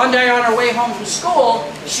 One day on her way home from school,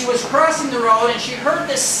 she was crossing the road and she heard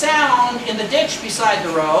this sound in the ditch beside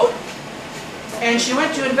the road. And she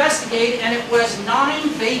went to investigate, and it was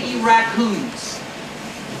 9 baby raccoons.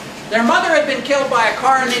 Their mother had been killed by a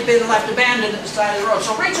car and they'd been left abandoned at the side of the road.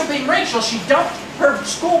 So Rachel, being Rachel, she dumped her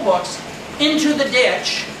school books into the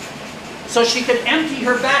ditch so she could empty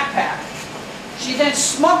her backpack. She then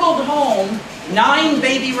smuggled home 9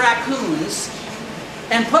 baby raccoons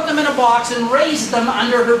and put them in a box and raised them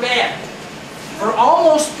under her bed for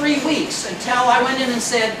almost 3 weeks, until I went in and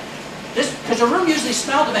said, because her room usually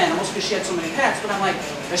smelled of animals because she had so many pets, but I'm like,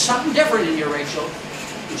 there's something different in here, Rachel.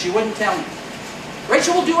 And she wouldn't tell me.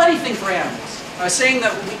 Rachel will do anything for animals. I was saying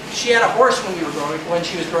that she had a horse when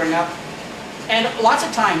she was growing up, and lots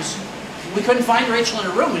of times we couldn't find Rachel in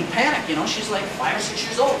her room. We'd panic, you know. She's like 5 or 6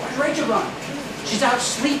 years old. Where's Rachel gone? She's out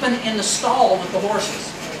sleeping in the stall with the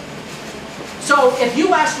horses. So if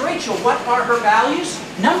you asked Rachel what are her values,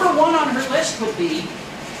 number 1 on her list would be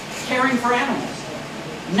caring for animals.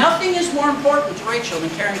 Nothing is more important to Rachel than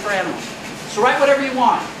caring for animals. So write whatever you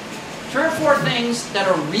want. 3 or 4 things that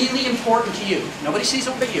are really important to you. Nobody sees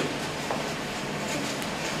them but you.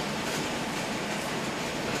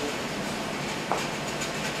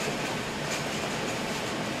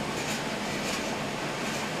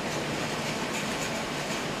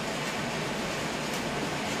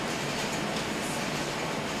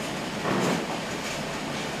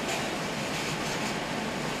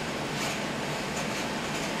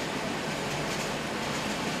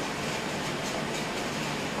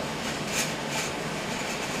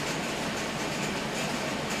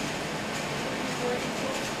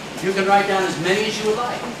 You can write down as many as you would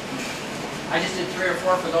like. I just did 3 or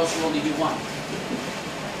 4 for those who only do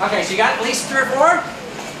 1. Okay, so you got at least 3 or 4?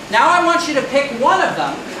 Now I want you to pick one of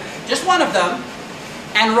them, just one of them,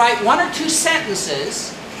 and write 1 or 2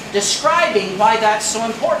 sentences describing why that's so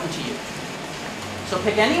important to you. So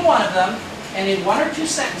pick any one of them, and in 1 or 2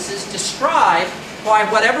 sentences describe why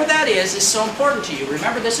whatever that is so important to you.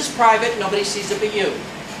 Remember, this is private, nobody sees it but you.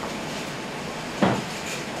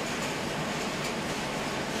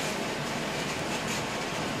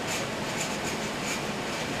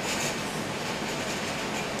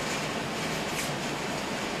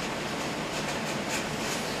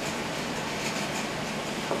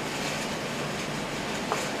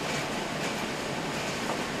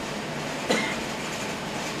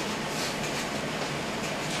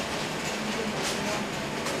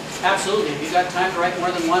 Absolutely. If you've got time to write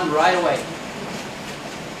more than 1, right away.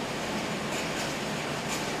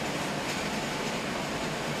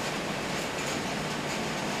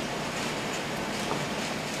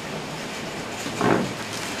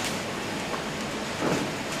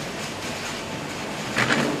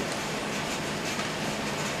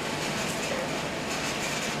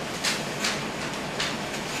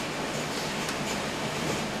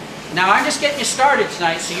 Now I'm just getting you started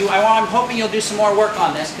tonight, so I'm hoping you'll do some more work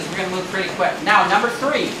on this because we're going to move pretty quick. Now, number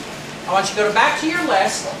 3, I want you to go back to your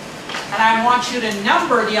list, and I want you to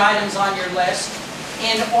number the items on your list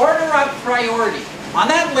in order of priority. On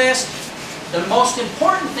that list, the most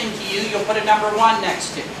important thing to you, you'll put a number 1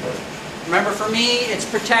 next to. Remember, for me, it's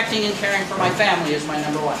protecting and caring for my family is my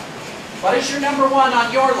number 1. What is your number 1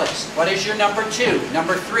 on your list? What is your number 2,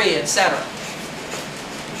 number 3, etc.?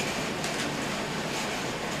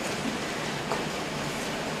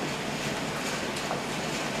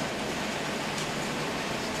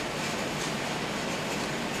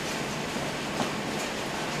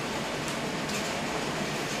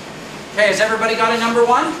 Okay, has everybody got a number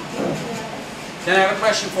 1? Then I have a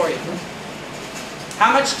question for you.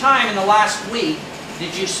 How much time in the last week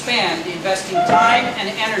did you spend investing time and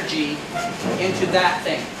energy into that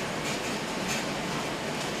thing?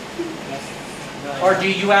 Or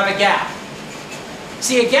do you have a gap?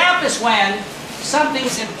 See, a gap is when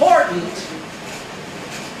something's important,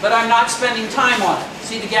 but I'm not spending time on it.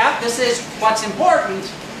 See the gap? This is what's important.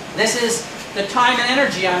 This is the time and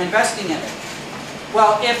energy I'm investing in it.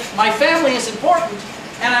 Well, if my family is important,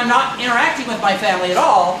 and I'm not interacting with my family at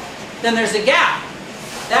all, then there's a gap.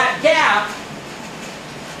 That gap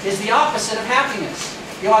is the opposite of happiness.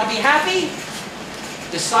 You want to be happy?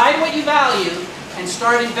 Decide what you value and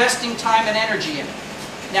start investing time and energy in it.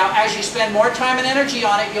 Now, as you spend more time and energy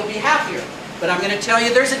on it, you'll be happier. But I'm going to tell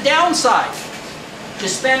you there's a downside. To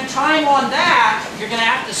spend time on that, you're going to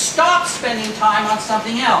have to stop spending time on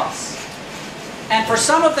something else. And for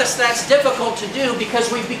some of us, that's difficult to do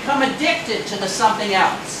because we've become addicted to the something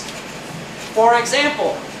else. For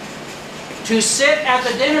example, to sit at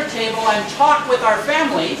the dinner table and talk with our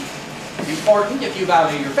family, important if you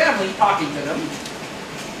value your family, talking to them,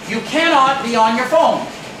 you cannot be on your phone.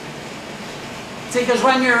 See, because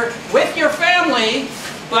when you're with your family,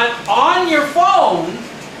 but on your phone,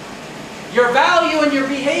 your value and your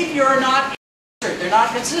behavior are not answered. They're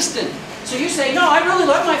not consistent. So you say, no, I really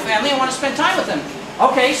love my family. I want to spend time with them.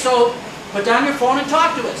 Okay, so put down your phone and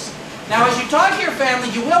talk to us. Now, as you talk to your family,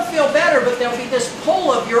 you will feel better, but there'll be this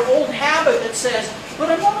pull of your old habit that says,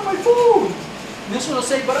 but I'm not on my phone. And this one will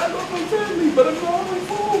say, but I love my family, but I'm not on my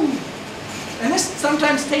phone. And this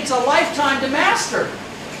sometimes takes a lifetime to master.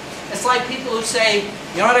 It's like people who say,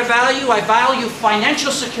 you know what I value? I value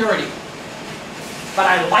financial security, but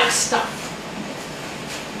I like stuff.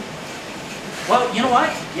 Well, you know what?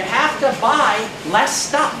 You have to buy less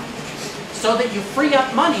stuff so that you free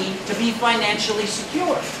up money to be financially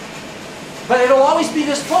secure. But it'll always be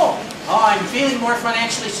this pull. Oh, I'm feeling more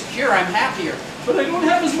financially secure, I'm happier, but I don't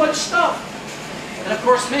have as much stuff. And of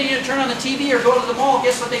course, many of you turn on the TV or go to the mall,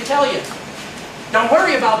 guess what they tell you? Don't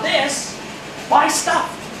worry about this, buy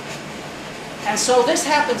stuff. And so this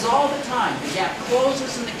happens all the time. The gap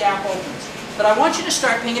closes and the gap opens. But I want you to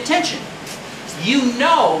start paying attention. You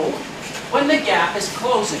know when the gap is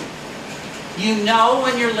closing. You know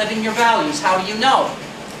when you're living your values. How do you know?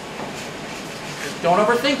 Don't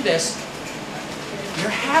overthink this. You're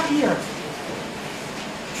happier.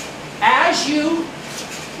 As you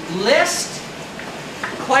list,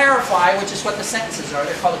 clarify, which is what the sentences are,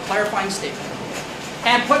 they're called a clarifying statement,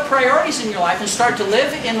 and put priorities in your life and start to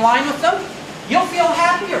live in line with them, you'll feel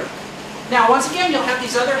happier. Now, once again, you'll have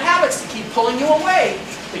these other habits that keep pulling you away,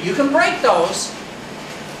 but you can break those.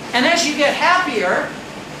 And as you get happier,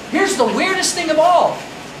 here's the weirdest thing of all.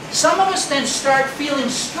 Some of us then start feeling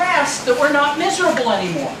stressed that we're not miserable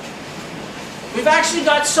anymore. We've actually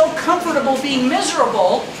got so comfortable being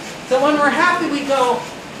miserable that when we're happy we go,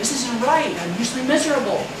 this isn't right, I'm usually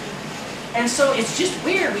miserable. And so it's just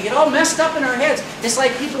weird, we get all messed up in our heads. It's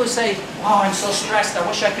like people who say, oh, I'm so stressed, I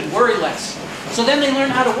wish I could worry less. So then they learn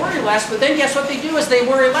how to worry less, but then guess what they do is they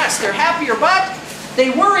worry less. They're happier, but they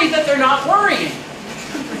worry that they're not worrying.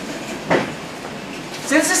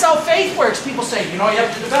 So this is how faith works. People say, you know, you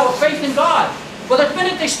have to develop faith in God. Well, the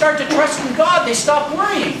minute they start to trust in God, they stop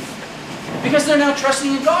worrying. Because they're now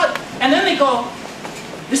trusting in God. And then they go,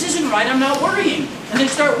 this isn't right, I'm not worrying. And they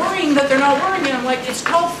start worrying that they're not worrying. And I'm like, it's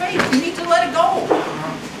called faith, you need to let it go.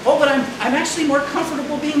 Oh, but I'm actually more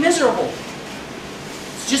comfortable being miserable.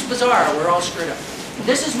 It's just bizarre, we're all screwed up.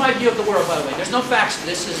 This is my view of the world, by the way. There's no facts to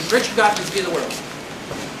this. This is Richard Godfrey's view of the world.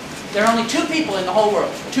 There are only two people in the whole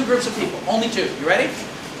world. Two groups of people. Only two. You ready?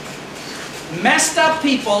 Messed up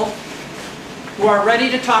people who are ready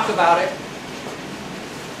to talk about it,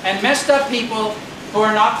 and messed up people who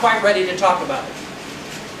are not quite ready to talk about it.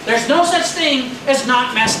 There's no such thing as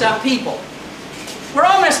not messed up people. We're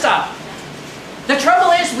all messed up. The trouble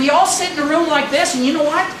is, we all sit in a room like this, and you know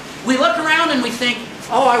what? We look around and we think,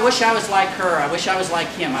 oh, I wish I was like her. I wish I was like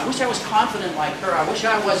him. I wish I was confident like her. I wish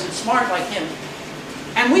I was smart like him.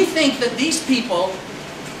 And we think that these people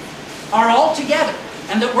are all together,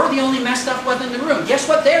 and that we're the only messed up one in the room. Guess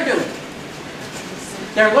what they're doing?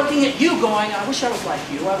 They're looking at you going, I wish I was like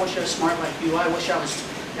you. I wish I was smart like you. I wish I was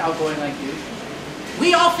outgoing like you.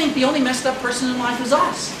 We all think the only messed up person in life is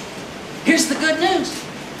us. Here's the good news.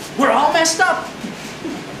 We're all messed up.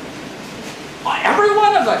 Every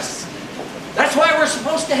one of us. That's why we're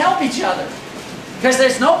supposed to help each other. Because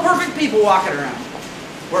there's no perfect people walking around.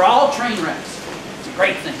 We're all train wrecks. It's a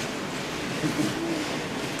great thing.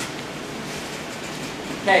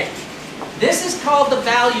 Okay. This is called the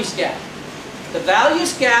values gap. The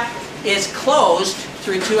values gap is closed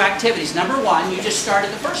through two activities. Number one, you just started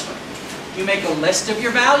the first one. You make a list of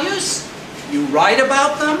your values, You write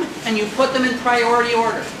about them, and you put them in priority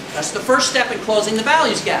order. That's the first step in closing the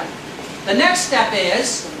values gap. The next step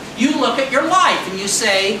is, you look at your life and you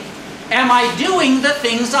say, am I doing the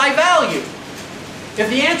things I value? If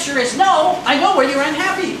the answer is no, I know where you're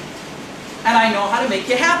unhappy. And I know how to make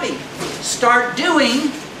you happy. Start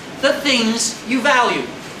doing the things you value.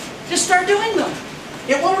 Just start doing them.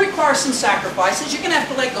 It will require some sacrifices. You're going to have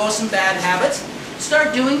to let go of some bad habits.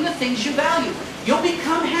 Start doing the things you value. You'll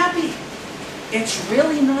become happy. It's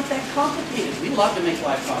really not that complicated. We love to make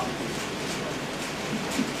life complicated.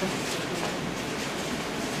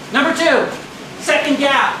 Number 2, second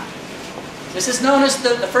gap. This is known as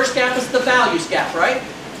the first gap is the values gap, right?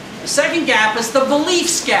 The second gap is the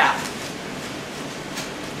beliefs gap.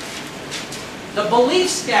 The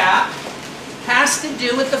beliefs gap has to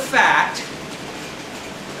do with the fact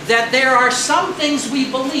that there are some things we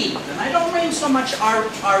believe, and I don't mean so much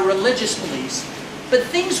our religious beliefs, but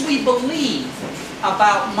things we believe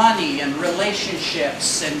about money and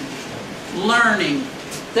relationships and learning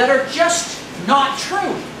that are just not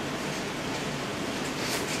true.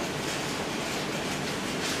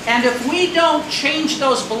 And if we don't change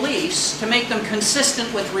those beliefs to make them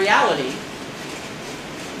consistent with reality,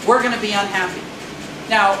 we're going to be unhappy.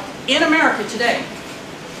 Now, in America today,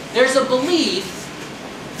 there's a belief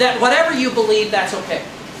that whatever you believe, that's okay.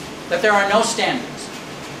 That there are no standards.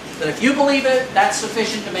 That if you believe it, that's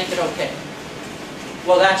sufficient to make it okay.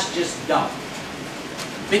 Well, that's just dumb.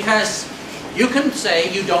 Because you can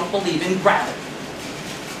say you don't believe in gravity.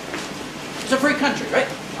 It's a free country, right?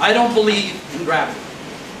 I don't believe in gravity.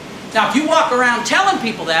 Now, if you walk around telling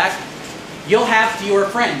people that, you'll have fewer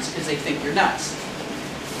friends because they think you're nuts.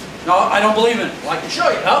 No, I don't believe in it. Well, I can show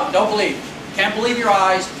you. No, don't believe. Can't believe your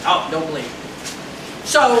eyes. No, don't believe.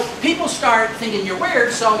 So people start thinking you're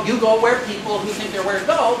weird, so you go where people who think they're weird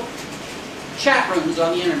go. Chat rooms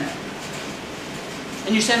on the internet.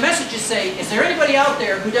 And you send messages say, is there anybody out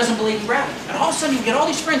there who doesn't believe in gravity? And all of a sudden you get all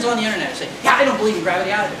these friends on the internet and say, yeah, I don't believe in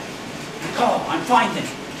gravity either. Oh, I'm fine then.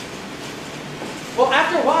 Well,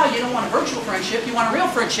 after a while, you don't want a virtual friendship, you want a real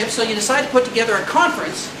friendship, so you decide to put together a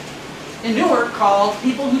conference in Newark called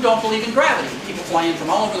People Who Don't Believe in Gravity. People fly in from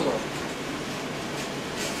all over the world.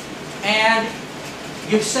 And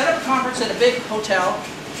you've set up a conference at a big hotel,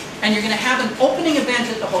 and you're going to have an opening event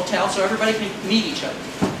at the hotel so everybody can meet each other.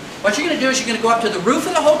 What you're going to do is you're going to go up to the roof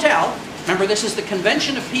of the hotel. Remember, this is the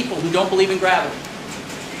convention of people who don't believe in gravity.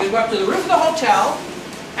 You're going to go up to the roof of the hotel,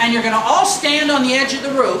 and you're going to all stand on the edge of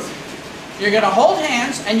the roof. You're going to hold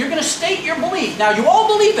hands, and you're going to state your belief. Now, you all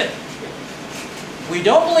believe it. We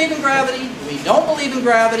don't believe in gravity. We don't believe in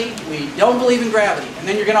gravity. We don't believe in gravity. And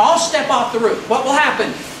then you're going to all step off the roof. What will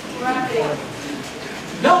happen? Gravity.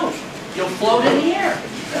 No. You'll float in the air.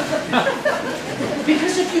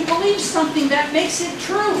 Because if you believe something, that makes it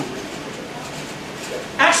true.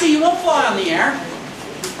 Actually, you won't fly on the air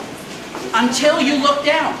until you look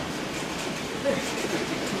down.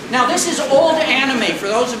 Now, this is old anime. For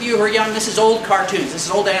those of you who are young, this is old cartoons. This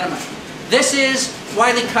is old anime. This is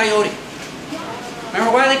Wile E. Coyote.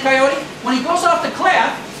 Remember Wile E. Coyote? When he goes off the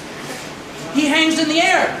cliff, he hangs in the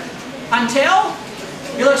air until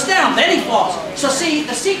he looks down. Then he falls. So see,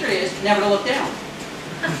 the secret is never to look down.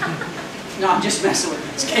 No, I'm just messing with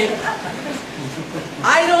it. It's cable.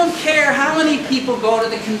 I don't care how many people go to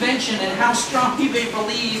the convention and how strongly they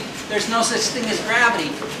believe there's no such thing as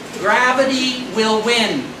gravity. Gravity will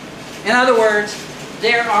win. In other words,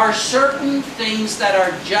 there are certain things that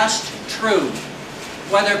are just true,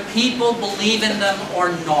 whether people believe in them or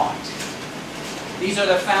not. These are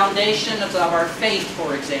the foundations of our faith,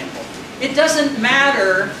 for example. It doesn't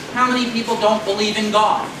matter how many people don't believe in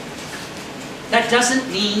God. That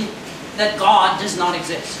doesn't mean that God does not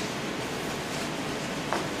exist.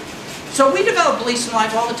 So we develop beliefs in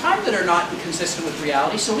life all the time that are not consistent with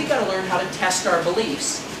reality, so we've got to learn how to test our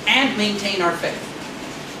beliefs and maintain our faith.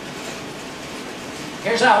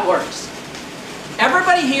 Here's how it works.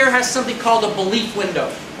 Everybody here has something called a belief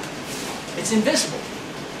window. It's invisible.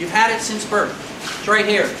 You've had it since birth. It's right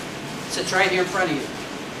here. It sits right here in front of you.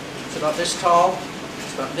 It's about this tall.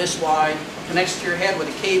 It's about this wide. It connects to your head with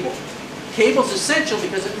a cable. The cable's essential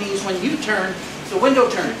because it means when you turn, the window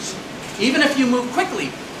turns. Even if you move quickly,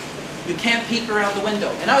 you can't peek around the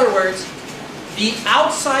window. In other words, the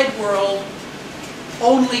outside world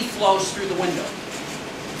only flows through the window.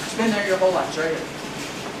 It's been there your whole life. It's right here.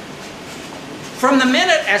 From the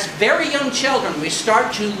minute, as very young children, we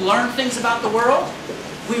start to learn things about the world,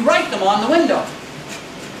 we write them on the window.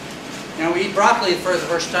 Now, we eat broccoli for the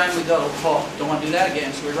first time, we go, oh, don't want to do that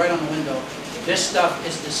again, so we write on the window, this stuff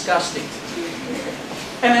is disgusting.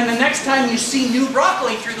 And then the next time you see new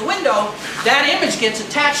broccoli through the window, that image gets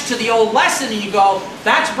attached to the old lesson and you go,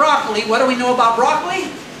 that's broccoli. What do we know about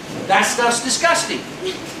broccoli? That stuff's disgusting.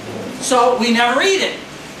 So we never eat it.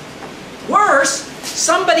 Worse,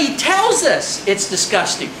 somebody tells us it's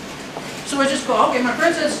disgusting. So I just go, okay, my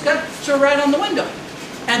friend says it's got to right on the window.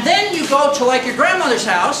 And then you go to like your grandmother's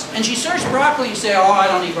house and she serves broccoli and you say, oh, I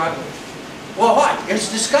don't eat broccoli. Well, why?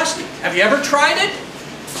 It's disgusting. Have you ever tried it?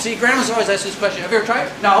 See, grandmas always ask this question. Have you ever tried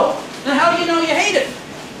it? No. Then how do you know you hate it?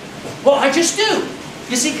 Well, I just do.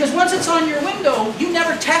 You see, because once it's on your window, you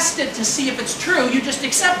never test it to see if it's true. You just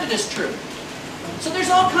accept it as true. So there's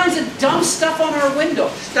all kinds of dumb stuff on our window.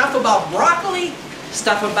 Stuff about broccoli,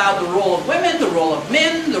 stuff about the role of women, the role of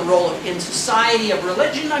men, the role in society of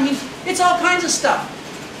religion. I mean, it's all kinds of stuff.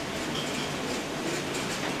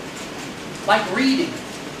 Like reading.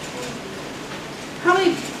 How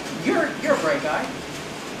many, you're a bright guy.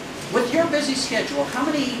 With your busy schedule, how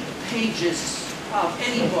many pages of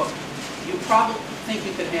any book you probably think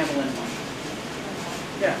you could handle in one?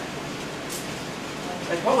 Yeah.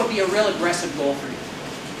 Like what would be a real aggressive goal for you?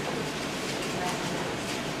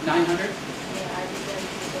 900?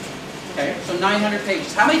 Okay, so 900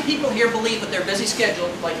 pages. How many people here believe with their busy schedule,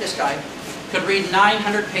 like this guy, could read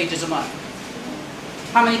 900 pages a month?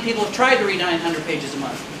 How many people have tried to read 900 pages a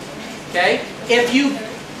month? Okay? If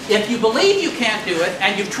you believe you can't do it,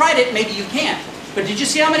 and you've tried it, maybe you can't. But did you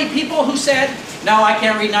see how many people who said, no, I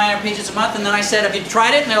can't read 900 pages a month, and then I said, have you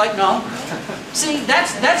tried it? And they're like, no. See,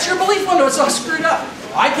 that's your belief window. It's all screwed up.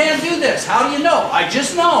 I can't do this. How do you know? I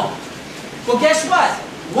just know. Well, guess what?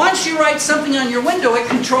 Once you write something on your window, it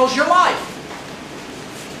controls your life.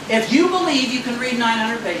 If you believe you can read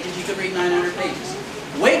 900 pages, you can read 900 pages.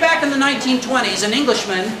 Way back in the 1920s, an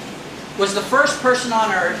Englishman was the first person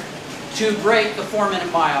on earth to break the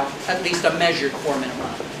 4-minute mile, at least a measured 4-minute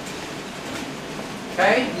mile.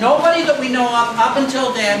 Okay? Nobody that we know of up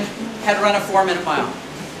until then had run a 4-minute mile.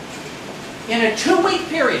 In a 2-week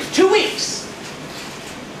period, 2 weeks,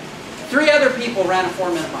 3 other people ran a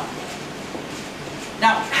 4-minute mile.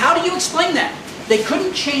 Now, how do you explain that? They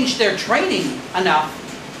couldn't change their training enough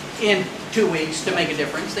in 2 weeks to make a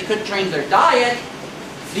difference. They couldn't change their diet.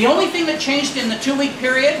 The only thing that changed in the 2-week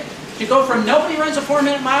period to go from nobody runs a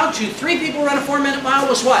 4-minute mile to 3 people run a 4-minute mile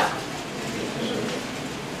was what?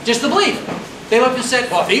 Just the belief. They looked and said,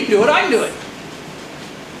 well, if he can do it, I can do it.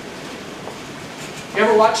 You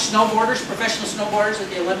ever watch snowboarders, professional snowboarders at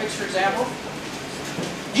the Olympics, for example?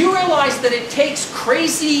 Do you realize that it takes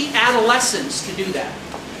crazy adolescents to do that?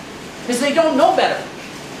 Because they don't know better.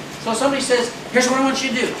 So somebody says, here's what I want you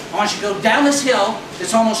to do. I want you to go down this hill,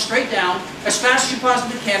 it's almost straight down, as fast as you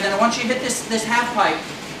possibly can, then I want you to hit this half pipe,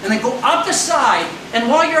 and then go up the side, and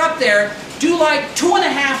while you're up there, do like 2.5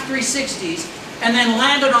 360s, and then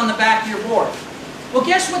land it on the back of your board. Well,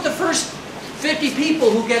 guess what the first 50 people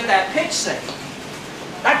who get that pitch say?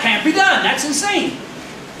 That can't be done, that's insane.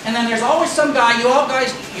 And then there's always some guy, you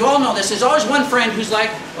all know this, there's always one friend who's like,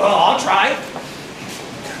 oh, I'll try.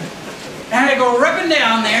 And they go ripping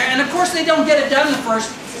down there, and of course they don't get it done the first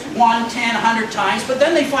 1, 10, 100 times, but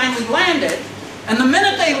then they finally land it. And the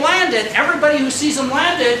minute they land it, everybody who sees them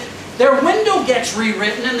land it, their window gets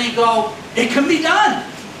rewritten and they go, it can be done.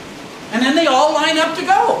 And then they all line up to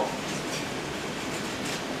go.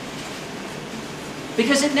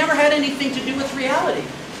 Because it never had anything to do with reality.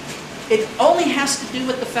 It only has to do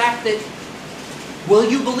with the fact that, will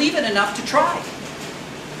you believe it enough to try?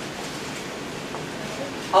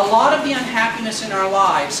 A lot of the unhappiness in our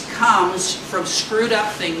lives comes from screwed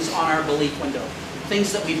up things on our belief window.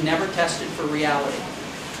 Things that we've never tested for reality.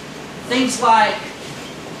 Things like,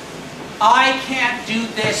 I can't do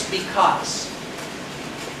this because.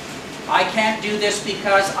 I can't do this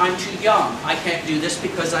because I'm too young. I can't do this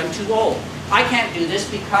because I'm too old. I can't do this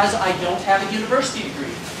because I don't have a university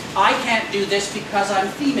degree. I can't do this because I'm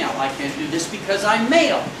female. I can't do this because I'm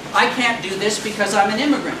male. I can't do this because I'm an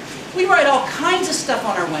immigrant. We write all kinds of stuff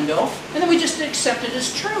on our window, and then we just accept it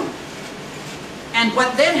as true. And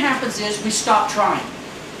what then happens is we stop trying.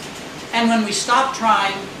 And when we stop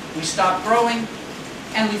trying, we stop growing,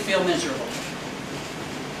 and we feel miserable.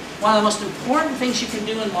 One of the most important things you can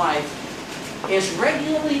do in life is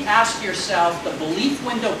regularly ask yourself the belief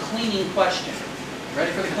window cleaning question.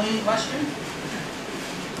 Ready for the cleaning question?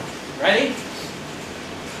 Ready?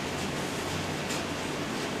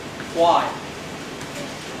 Why?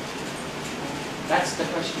 That's the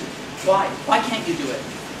question. Why? Why can't you do it?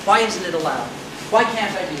 Why isn't it allowed? Why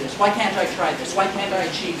can't I do this? Why can't I try this? Why can't I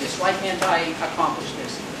achieve this? Why can't I accomplish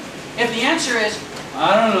this? If the answer is,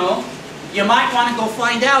 I don't know, you might want to go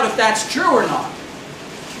find out if that's true or not.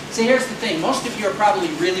 See, here's the thing. Most of you are probably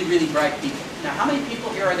really, really bright people. Now, how many people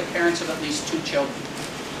here are the parents of at least 2 children?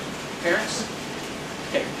 Parents?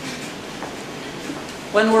 Okay.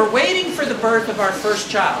 When we're waiting for the birth of our first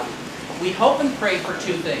child, we hope and pray for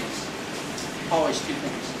 2 things. Always 2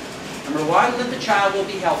 things. Number 1, that the child will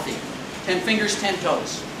be healthy. 10 fingers, 10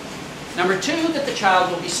 toes. Number 2, that the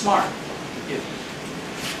child will be smart.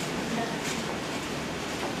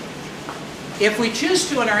 If we choose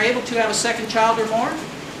to and are able to have a second child or more,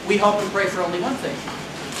 we hope and pray for only one thing,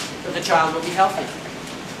 that the child will be healthy.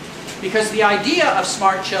 Because the idea of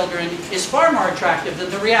smart children is far more attractive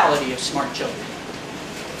than the reality of smart children.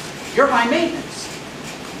 You're high maintenance.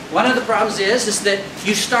 One of the problems is that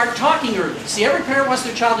you start talking early. See, every parent wants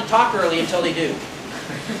their child to talk early until they do.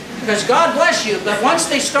 Because God bless you, but once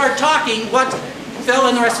they start talking, what fill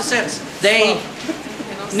in the rest of the sentence? They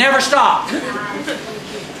never stop.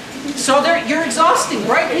 So you're exhausting.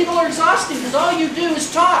 Bright people are exhausting because all you do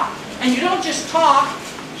is talk. And you don't just talk,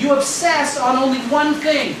 you obsess on only one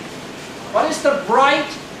thing. What is the bright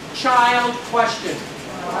child question?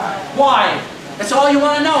 Why? That's all you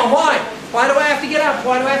want to know. Why? Why do I have to get up?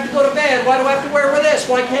 Why do I have to go to bed? Why do I have to wear this?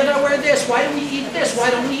 Why can't I wear this? Why do we eat this? Why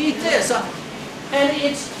don't we eat this? And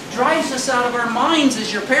it drives us out of our minds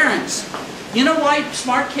as your parents. You know why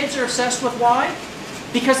smart kids are obsessed with why?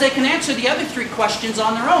 Because they can answer the other 3 questions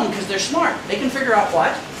on their own because they're smart. They can figure out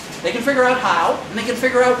what, they can figure out how, and they can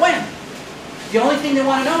figure out when. The only thing they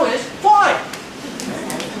want to know is why.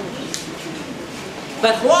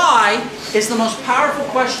 But why is the most powerful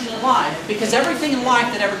question in life, because everything in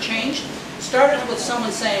life that ever changed started with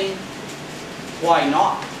someone saying, why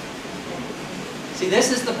not? See,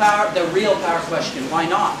 this is the real power question, why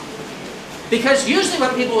not? Because usually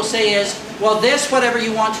what people will say is, well, this, whatever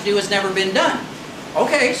you want to do, has never been done.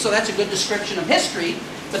 Okay, so that's a good description of history,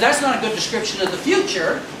 but that's not a good description of the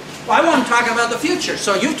future. Well, I want to talk about the future.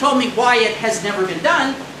 So you've told me why it has never been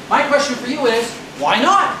done. My question for you is, why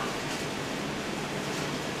not?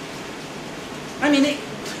 I mean,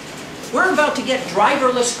 we're about to get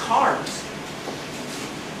driverless cars.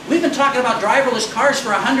 We've been talking about driverless cars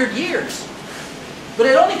for 100 years. But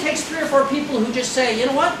it only takes 3 or 4 people who just say, you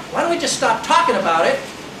know what, why don't we just stop talking about it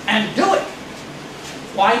and do it?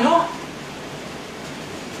 Why not?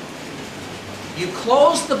 You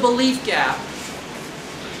close the belief gap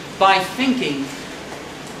by thinking,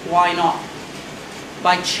 why not?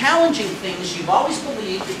 By challenging things you've always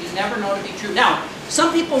believed that you never know to be true. Now,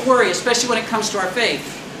 some people worry, especially when it comes to our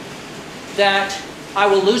faith, that I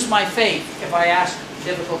will lose my faith if I ask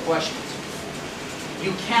difficult questions.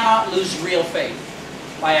 You cannot lose real faith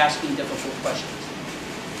by asking difficult questions.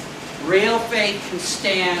 Real faith can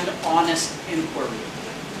stand honest inquiry.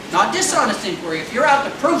 Not dishonest inquiry. If you're out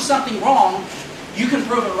to prove something wrong, you can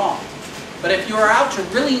prove it wrong. But if you are out to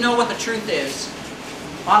really know what the truth is,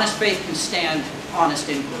 honest faith can stand honest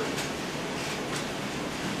inquiry.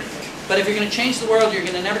 But if you're going to change the world, you're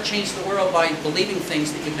going to never change the world by believing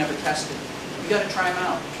things that you've never tested. You've got to try them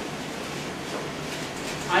out.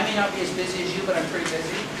 I may not be as busy as you, but I'm pretty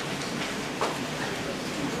busy.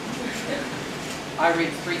 I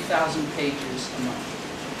read 3,000 pages a month.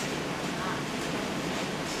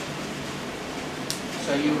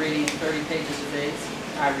 So you're reading 30 pages a day?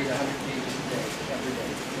 I read 100 pages a day, every day.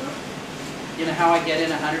 You know how I get in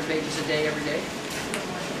 100 pages a day every day?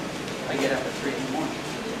 I get up at 3 in the morning.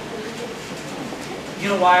 You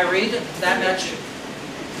know why I read that much?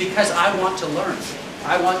 Because I want to learn.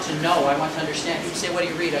 I want to know. I want to understand. People say, what do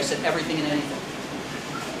you read? I said, everything and anything.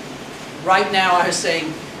 Right now I was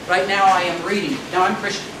saying, right now I am reading. Now I'm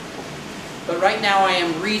Christian. But right now I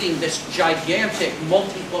am reading this gigantic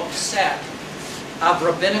multi-book set of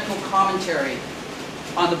rabbinical commentary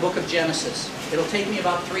on the book of Genesis. It'll take me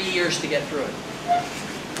about 3 years to get through it.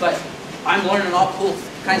 But I'm learning all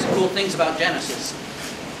kinds of cool things about Genesis.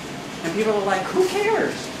 And people are like, who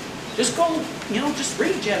cares? Just go, just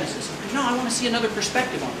read Genesis. No, I want to see another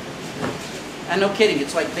perspective on it. And no kidding,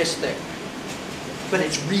 it's like this thick. But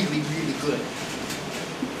it's really, really good.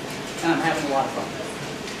 And I'm having a lot of fun.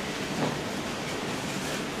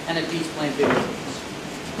 And it beats playing video games.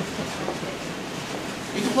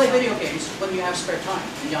 You can play video games when you have spare time.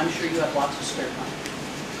 And I'm sure you have lots of spare time.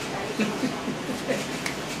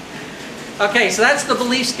 Okay, so that's the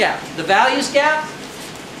beliefs gap. The values gap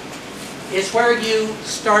is where you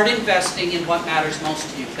start investing in what matters most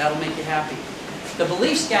to you. That'll make you happy. The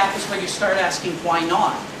beliefs gap is where you start asking why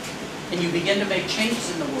not. And you begin to make changes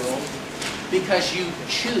in the world because you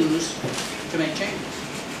choose to make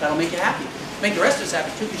changes. That'll make you happy. Make the rest of us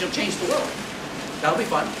happy too, because you'll change the world. That'll be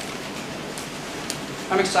fun.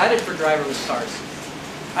 I'm excited for driverless cars.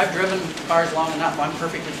 I've driven cars long enough. I'm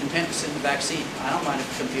perfectly content to sit in the back seat. I don't mind if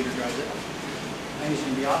the computer drives it. I think it's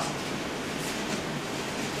going to be awesome.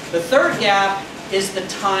 The third gap is the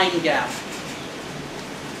time gap.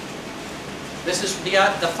 This is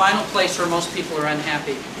the final place where most people are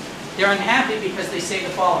unhappy. They're unhappy because they say the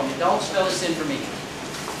following. Adults, fill this in for me.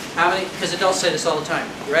 How many? Because adults say this all the time.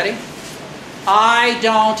 You ready? I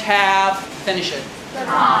don't have, finish it.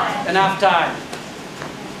 Enough time.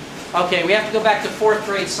 Okay, we have to go back to 4th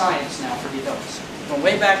grade science now for the adults. Going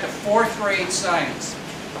way back to 4th grade science.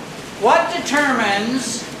 What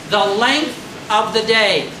determines the length of the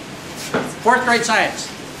day? 4th grade science.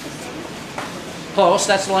 Close,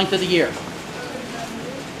 that's the length of the year.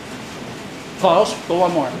 Close, go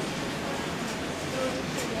one more.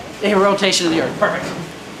 The rotation of the Earth,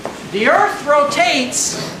 perfect. The Earth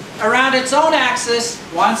rotates around its own axis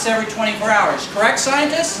once every 24 hours. Correct,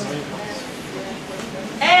 scientists?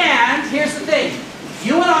 And here's the thing.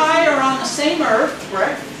 You and I are on the same Earth,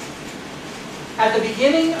 correct? At the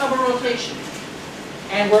beginning of a rotation.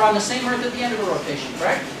 And we're on the same Earth at the end of a rotation,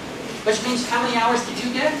 correct? Which means how many hours did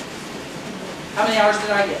you get? How many hours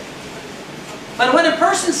did I get? But when a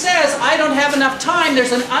person says, I don't have enough time,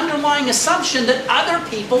 there's an underlying assumption that other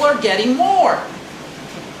people are getting more.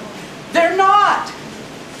 They're not.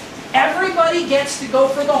 Everybody gets to go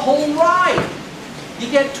for the whole ride. You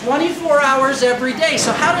get 24 hours every day.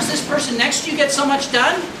 So how does this person next to you get so much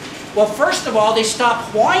done? Well, first of all, they stop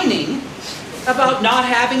whining about not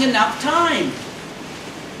having enough time.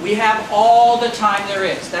 We have all the time there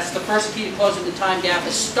is. That's the first key to closing the time gap,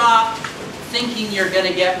 is stop thinking you're going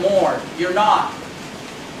to get more. You're not.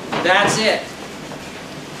 That's it.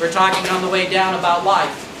 We're talking on the way down about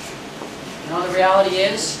life. You know, the reality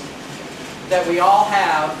is that we all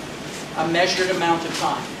have a measured amount of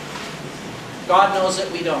time. God knows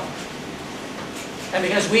that we don't. And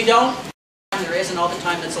because we don't, there isn't all the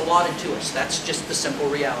time that's allotted to us. That's just the simple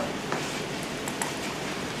reality.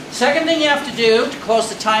 Second thing you have to do to close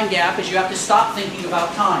the time gap is you have to stop thinking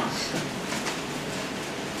about time.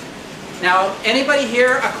 Now, anybody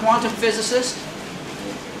here a quantum physicist?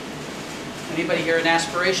 Anybody here an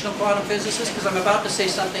aspirational quantum physicist? Because I'm about to say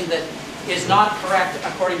something that is not correct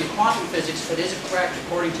according to quantum physics, but is correct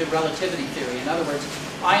according to relativity theory. In other words,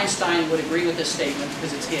 Einstein would agree with this statement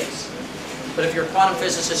because it's his. But if you're a quantum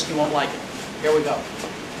physicist, you won't like it. Here we go.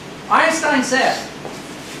 Einstein said,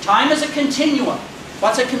 time is a continuum.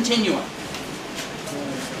 What's a continuum?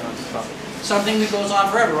 Something that goes on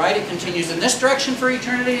forever, right? It continues in this direction for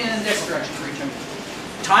eternity and in this direction for eternity.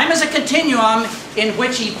 Time is a continuum in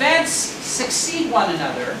which events succeed one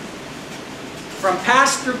another from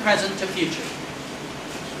past through present to future.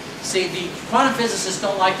 See, the quantum physicists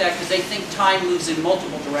don't like that because they think time moves in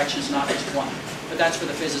multiple directions, not just one. But that's for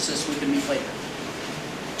the physicists we can meet later.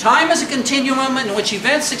 Time is a continuum in which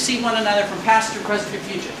events succeed one another from past through present to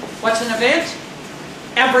future. What's an event?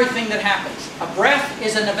 Everything that happens. A breath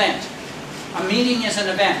is an event. A meeting is an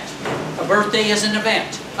event. A birthday is an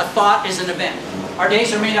event. A thought is an event. Our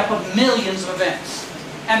days are made up of millions of events.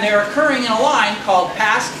 And they're occurring in a line called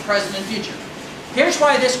past, present, and future. Here's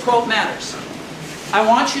why this quote matters. I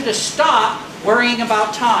want you to stop worrying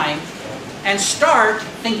about time and start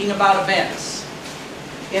thinking about events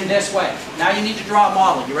in this way. Now you need to draw a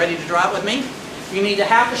model. You ready to draw it with me? You need a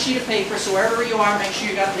half a sheet of paper, so wherever you are, make sure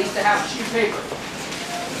you got at least a half a sheet of paper.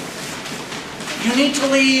 You need to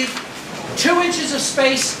leave 2 inches of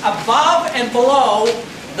space above and below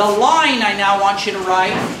the line I now want you to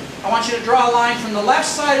write. I want you to draw a line from the left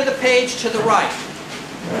side of the page to the right.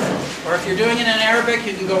 Or if you're doing it in Arabic,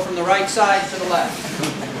 you can go from the right side to the left.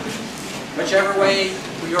 Whichever way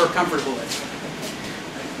you're comfortable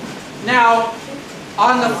with. Now,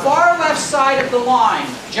 on the far left side of the line,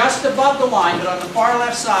 just above the line, but on the far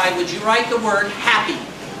left side, would you write the word happy?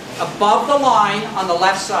 Above the line on the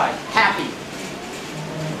left side, happy.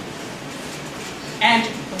 And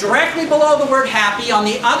directly below the word happy, on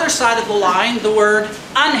the other side of the line, the word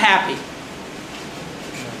unhappy.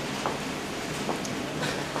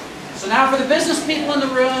 So now for the business people in the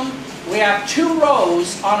room, we have 2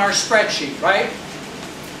 rows on our spreadsheet, right?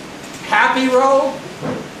 Happy row,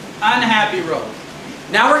 unhappy row.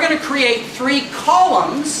 Now we're going to create 3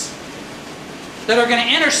 columns that are going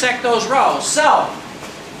to intersect those rows. So,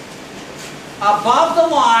 above the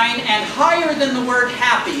line and higher than the word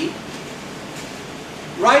happy,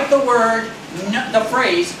 write the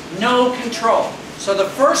phrase, no control. So the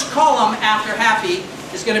first column after happy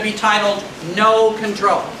is going to be titled, no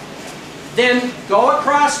control. Then go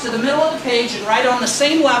across to the middle of the page and write on the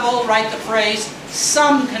same level, write the phrase,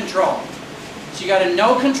 some control. So you got a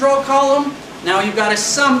no control column, now you've got a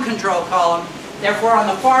some control column. Therefore on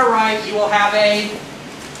the far right you will have a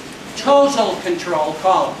total control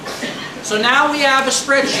column. So now we have a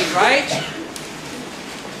spreadsheet, right?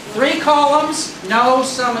 3 columns, no,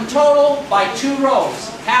 sum, and total, by 2 rows,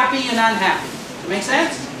 happy and unhappy. Does that make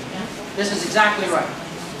sense? This is exactly right.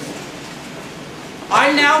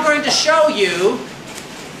 I'm now going to show you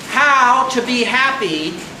how to be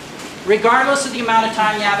happy regardless of the amount of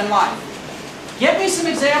time you have in life. Give me some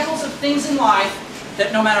examples of things in life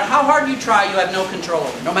that no matter how hard you try, you have no control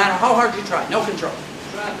over. No matter how hard you try, no control.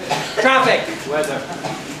 Traffic. Weather.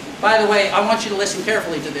 By the way, I want you to listen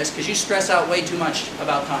carefully to this because you stress out way too much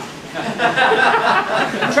about time.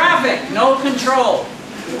 Traffic, no control.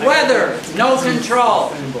 Weather, no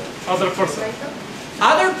control. Other person.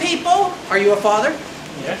 Other people, are you a father?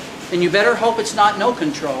 Yeah. And you better hope it's not no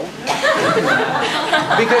control.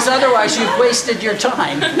 Because otherwise you've wasted your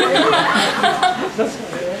time.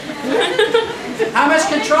 How much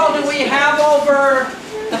control do we have over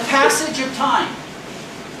the passage of time?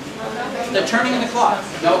 The turning of the clock.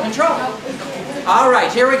 No control. All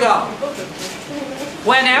right, here we go.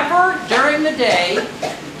 Whenever during the day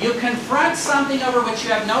you confront something over which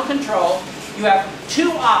you have no control, you have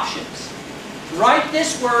 2 options. Write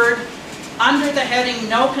this word under the heading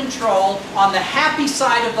no control on the happy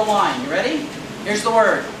side of the line. You ready? Here's the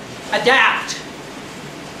word. Adapt.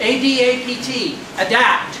 A-D-A-P-T.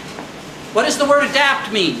 Adapt. What does the word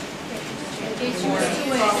adapt mean?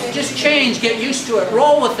 Just change, get used to it,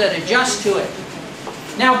 roll with it, adjust to it.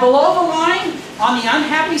 Now below the line, on the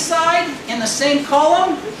unhappy side, in the same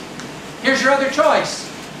column, here's your other choice.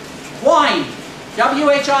 Whine.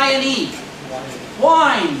 W-H-I-N-E.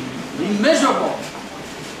 Whine. Be miserable.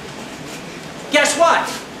 Guess what?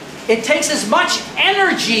 It takes as much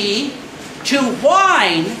energy to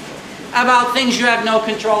whine about things you have no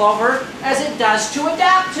control over as it does to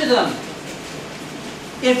adapt to them.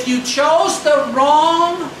 If you chose the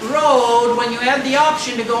wrong road when you had the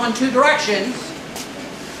option to go in 2 directions,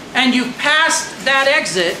 and you passed that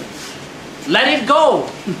exit, let it go.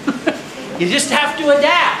 You just have to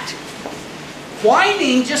adapt.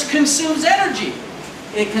 Whining just consumes energy.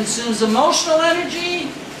 It consumes emotional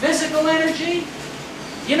energy, physical energy.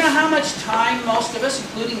 You know how much time most of us,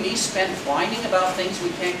 including me, spend whining about things we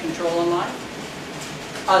can't control in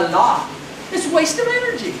life? A lot. It's a waste of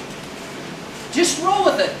energy. Just roll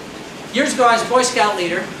with it. Years ago, I was a Boy Scout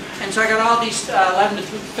leader, and so I got all these 11 to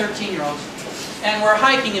 13-year-olds, and we're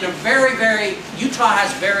hiking in a Utah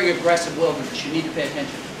has very aggressive wilderness. You need to pay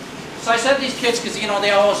attention. So I said to these kids, because you know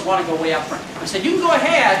they always want to go way up front. I said, you can go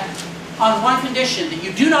ahead on one condition, that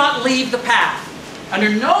you do not leave the path. Under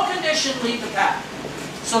no condition, leave the path.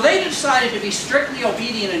 So they decided to be strictly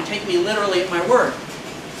obedient and take me literally at my word.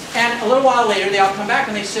 And a little while later, they all come back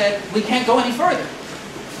and they said, we can't go any further.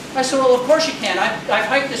 I said, well, of course you can. I've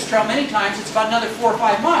hiked this trail many times. It's about another 4 or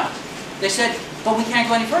 5 miles. They said, but we can't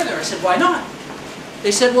go any further. I said, why not?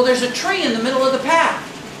 They said, well, there's a tree in the middle of the path.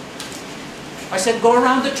 I said, go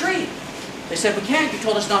around the tree. They said, we can't. You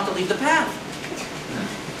told us not to leave the path.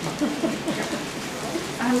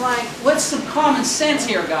 I'm like, what's some common sense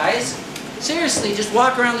here, guys? Seriously, just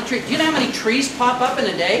walk around the tree. Do you know how many trees pop up in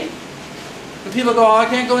a day? And people go, oh, I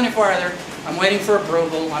can't go any farther. I'm waiting for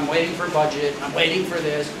approval. I'm waiting for budget. I'm waiting for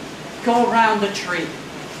this. Go around the tree.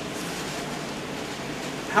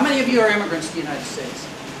 How many of you are immigrants to the United States?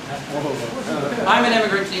 I'm an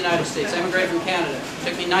immigrant to the United States. I immigrated from Canada. It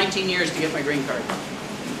took me 19 years to get my green card.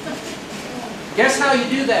 Guess how you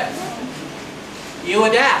do that? You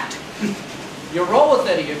adapt. You roll with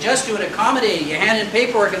it, you adjust to it, accommodate it, you hand in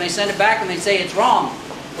paperwork and they send it back and they say it's wrong.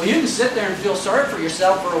 Well, you can sit there and feel sorry for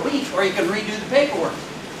yourself for a week, or you can redo the paperwork.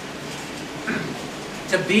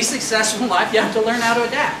 To be successful in life, you have to learn how to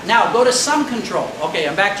adapt. Now, go to some control. Okay,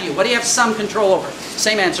 I'm back to you. What do you have some control over?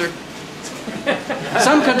 Same answer.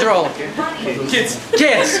 Some control. Kids.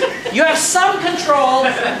 Kids. You have some control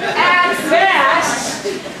at best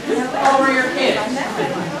over your kids.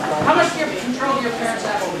 How much control do your parents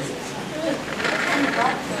have over you?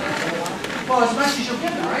 Well, as much as you'll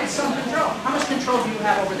give them, right? Some control. How much control do you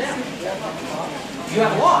have over them? You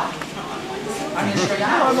have a lot. I'm going to show you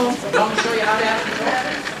how. I'm going to show you how to have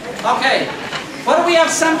control. Okay. What do we have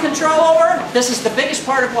some control over? This is the biggest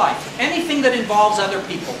part of life. Anything that involves other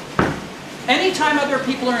people. Anytime other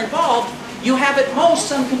people are involved, you have at most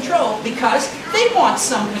some control because they want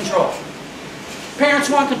some control. Parents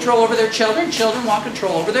want control over their children. Children want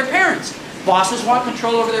control over their parents. Bosses want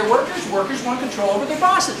control over their workers. Workers want control over their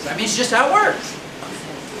bosses. I mean, it's just how it works.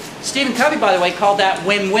 Stephen Covey, by the way, called that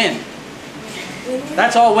win-win.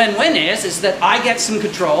 That's all win-win is that I get some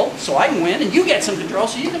control, so I can win, and you get some control,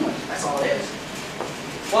 so you can win. That's all it is.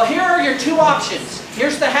 Well, here are your 2 options.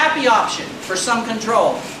 Here's the happy option for some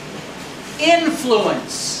control.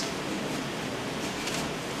 Influence.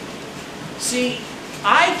 See,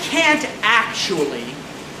 I can't actually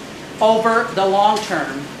over the long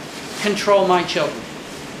term, control my children.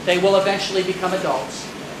 They will eventually become adults.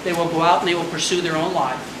 They will go out and they will pursue their own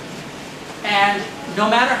life. And no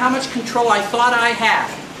matter how much control I thought I had,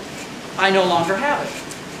 I no longer have it.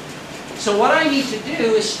 So what I need to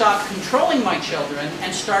do is stop controlling my children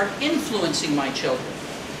and start influencing my children.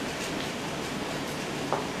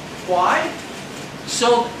 Why?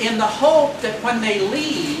 So in the hope that when they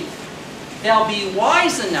leave, they'll be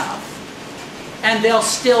wise enough and they'll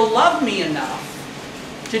still love me enough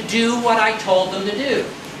to do what I told them to do.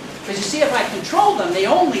 Because you see, if I control them, they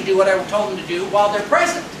only do what I told them to do while they're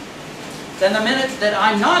present. Then the minute that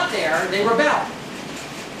I'm not there, they rebel.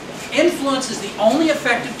 Influence is the only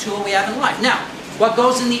effective tool we have in life. Now, what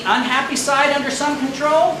goes in the unhappy side under some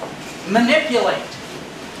control? Manipulate.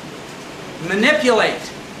 Manipulate.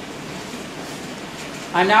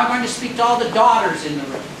 I'm now going to speak to all the daughters in the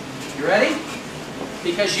room. You ready?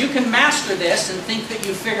 Because you can master this and think that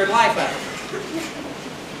you figured life out.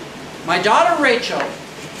 My daughter Rachel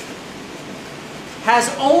has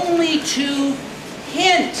only to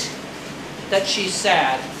hint that she's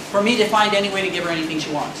sad for me to find any way to give her anything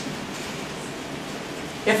she wants.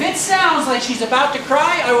 If it sounds like she's about to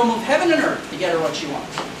cry, I will move heaven and earth to get her what she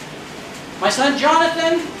wants. My son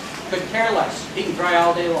Jonathan could care less. He can cry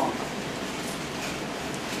all day long.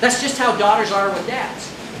 That's just how daughters are with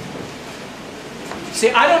dads.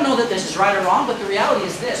 See, I don't know that this is right or wrong, but the reality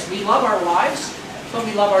is this. We love our wives, but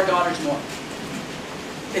we love our daughters more.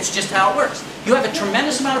 It's just how it works. You have a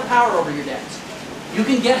tremendous amount of power over your dads. You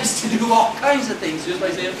can get us to do all kinds of things just by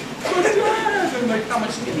saying, "But Dad," and like, how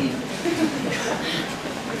much do you need?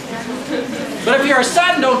 But if you're a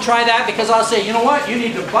son, don't try that, because I'll say, you know what? You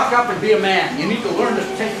need to buck up and be a man. You need to learn to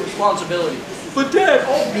take responsibility. But Dad,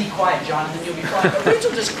 oh, be quiet, Jonathan. You'll be fine. But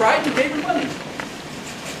Rachel just cried and gave her money.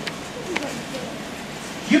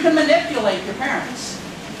 You can manipulate your parents,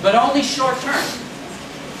 but only short term.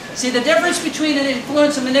 See, the difference between an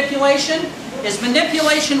influence and manipulation is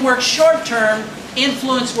manipulation works short term,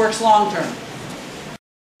 influence works long term.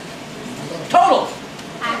 Total.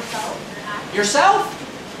 Yourself?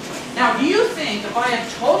 Now, do you think if I had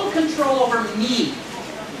total control over me,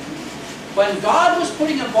 when God was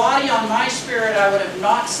putting a body on my spirit, I would have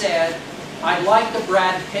not said, I like the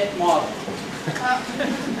Brad Pitt model.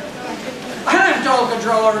 I don't have total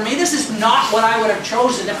control over me. This is not what I would have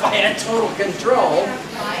chosen if I had total control.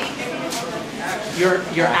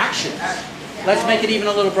 Your actions. Let's make it even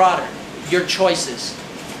a little broader. Your choices.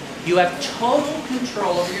 You have total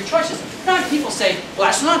control over your choices. Now, people say, well,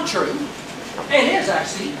 that's not true. It is,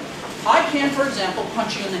 actually. I can, for example,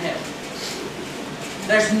 punch you in the head.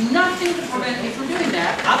 There's nothing to prevent me from doing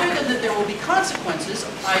that, other than that there will be consequences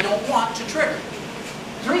I don't want to trigger.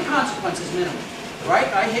 3 consequences minimum. Right?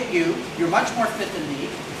 I hit you. You're much more fit than me.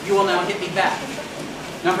 You will now hit me back.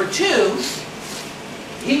 Number 2,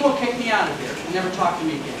 he will kick me out of here and never talk to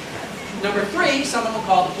me again. Number 3, someone will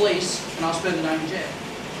call the police and I'll spend the night in jail.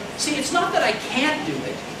 See, it's not that I can't do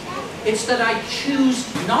it. It's that I choose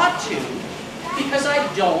not to because I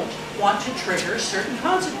don't want to trigger certain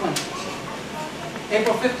consequences.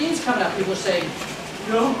 April 15th is coming up. People say,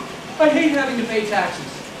 no, I hate having to pay taxes.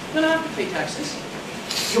 You don't have to pay taxes.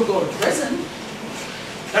 You'll go to prison.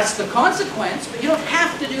 That's the consequence, but you don't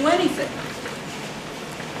have to do anything.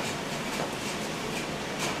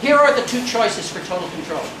 Here are the 2 choices for total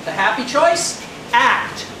control. The happy choice,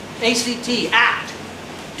 act. ACT, act.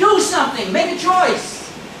 Do something, make a choice.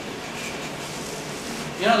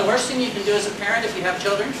 You know, the worst thing you can do as a parent if you have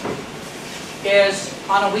children is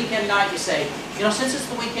on a weekend night you say, you know, since it's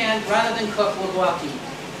the weekend, rather than cook, we'll go out to eat.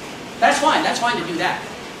 That's fine to do that.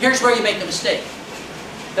 Here's where you make the mistake.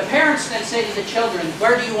 The parents then say to the children,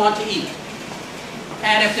 where do you want to eat?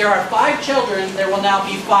 And if there are 5 children, there will now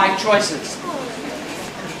be 5 choices.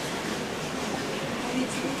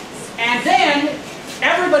 And then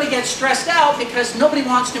everybody gets stressed out because nobody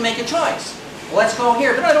wants to make a choice. Well, let's go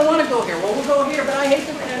here, but I don't want to go here. Well, we'll go here, but I hate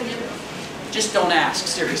the... Just don't ask,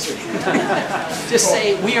 seriously. Just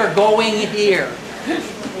say, we are going here.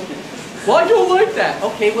 Well, I don't like that.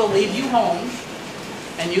 Okay, we'll leave you home,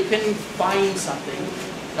 and you can find something.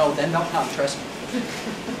 No, then they'll come, trust me.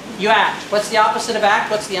 You act. What's the opposite of act?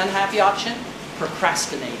 What's the unhappy option?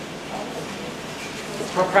 Procrastinate.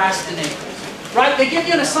 Procrastinate. Right, they give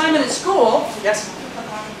you an assignment at school. Yes?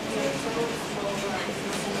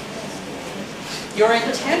 Your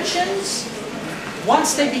intentions,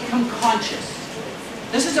 once they become conscious.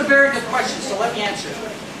 This is a very good question, so let me answer it.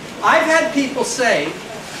 I've had people say,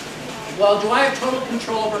 well, do I have total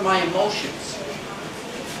control over my emotions?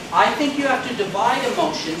 I think you have to divide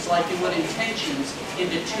emotions like you would intentions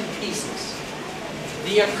into 2 pieces.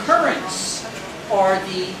 The occurrence or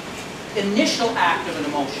the initial act of an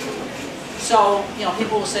emotion. So, you know,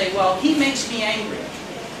 people will say, well, he makes me angry.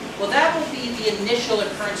 Well, that will be the initial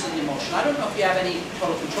occurrence of the emotion. I don't know if you have any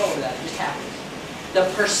total control over that. It just happens. The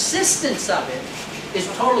persistence of it is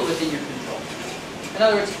totally within your control. In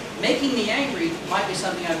other words, making me angry might be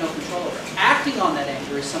something I have no control over. Acting on that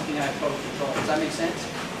anger is something I have total control over. Does that make sense?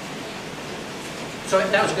 So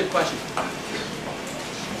that was a good question.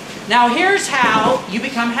 Now here's how you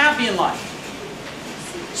become happy in life.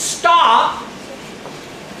 Stop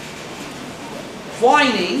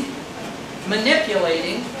whining,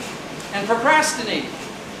 manipulating, and procrastinating.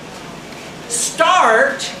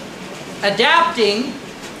 Start adapting,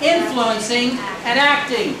 influencing, and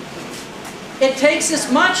acting. It takes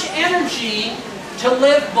as much energy to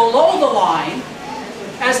live below the line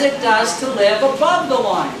as it does to live above the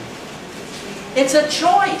line. It's a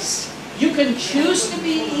choice. You can choose to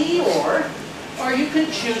be Eeyore, or you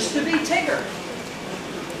can choose to be Tigger.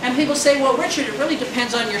 And people say, well, Richard, it really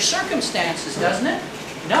depends on your circumstances, doesn't it?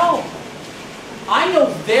 No. I know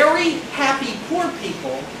very happy poor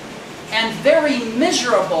people and very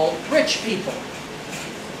miserable rich people.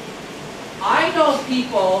 I know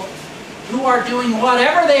people who are doing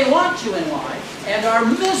whatever they want to in life and are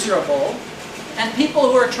miserable, and people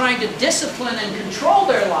who are trying to discipline and control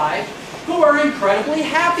their life who are incredibly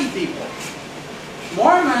happy people.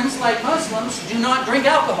 Mormons, like Muslims, do not drink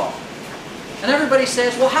alcohol. And everybody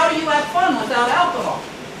says, well, how do you have fun without alcohol?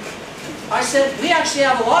 I said, we actually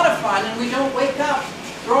have a lot of fun and we don't wake up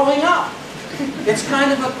throwing up. It's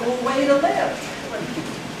kind of a cool way to live.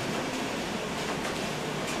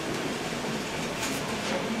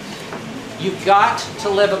 You've got to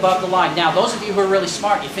live above the line. Now, those of you who are really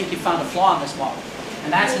smart, you think you found a flaw in this model.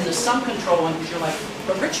 And that's in the some control one, because you're like,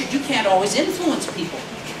 but Richard, you can't always influence people.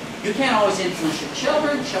 You can't always influence your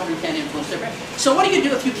children. Children can't influence their parents. So what do you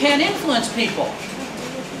do if you can't influence people?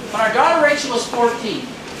 When our daughter Rachel was 14,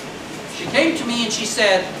 she came to me and she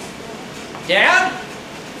said, Dad,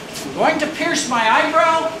 I'm going to pierce my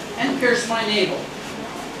eyebrow and pierce my navel.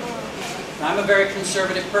 I'm a very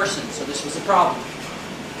conservative person, so this was a problem.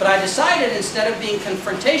 But I decided instead of being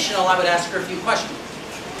confrontational, I would ask her a few questions.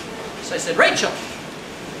 So I said, Rachel,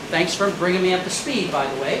 thanks for bringing me up to speed, by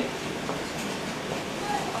the way.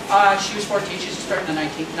 She was 14, she's starting the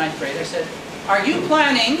ninth grade. I said, are you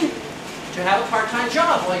planning to have a part-time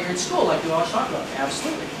job while you're in school, like you always talk about?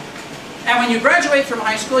 Absolutely. And when you graduate from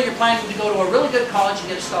high school, you're planning to go to a really good college and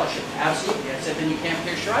get a scholarship? Absolutely. I said, then you can't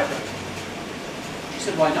pierce your eyebrow. She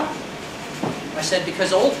said, why not? I said,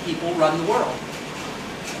 because old people run the world.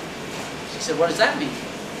 She said, what does that mean?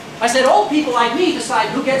 I said, old people like me decide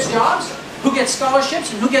who gets jobs, who gets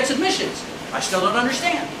scholarships, and who gets admissions. I still don't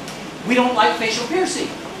understand. We don't like facial piercing.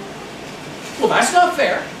 Well, that's not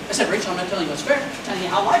fair. I said, Rachel, I'm not telling you what's fair. I'm telling you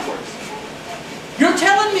how life works. You're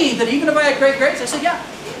telling me that even if I had great grades? I said, yeah.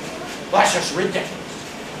 Well, that's just ridiculous.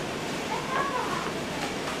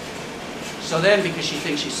 So then, because she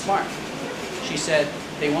thinks she's smart, she said,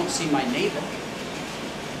 they won't see my navel.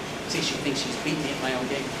 See, she thinks she's beating me at my own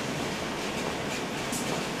game.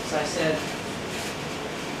 So I said,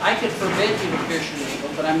 I could forbid you to pierce your navel,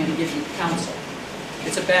 but I'm going to give you counsel.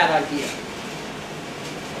 It's a bad idea.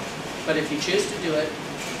 But if you choose to do it,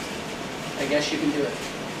 I guess you can do it.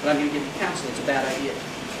 But I'm going to give you counsel. It's a bad idea.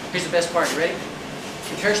 Here's the best part. You ready?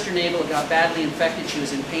 She pierced her navel. It got badly infected. She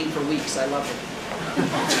was in pain for weeks. I loved it.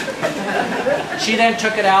 She then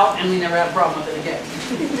took it out, and we never had a problem with it again.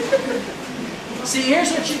 See,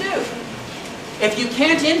 here's what you do. If you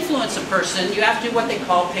can't influence a person, you have to do what they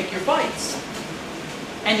call pick your fights.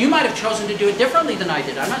 And you might have chosen to do it differently than I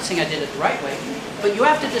did. I'm not saying I did it the right way. But you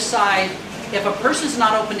have to decide, if a person's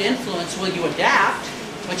not open to influence, will you adapt,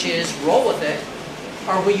 which is roll with it,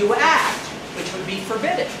 or will you act, which would be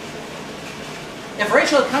forbid it? If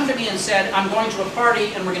Rachel had come to me and said, I'm going to a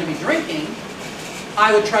party and we're going to be drinking,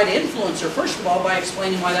 I would try to influence her, first of all, by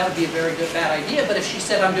explaining why that would be a very bad idea. But if she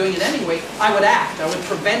said, I'm doing it anyway, I would act. I would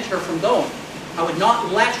prevent her from going. I would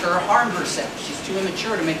not let her harm herself. She's too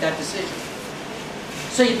immature to make that decision.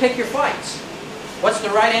 So you pick your fights. What's the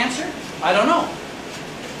right answer? I don't know.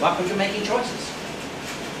 Welcome to making choices.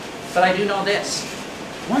 But I do know this.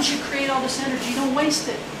 Once you create all this energy, don't waste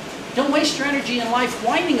it. Don't waste your energy in life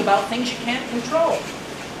whining about things you can't control.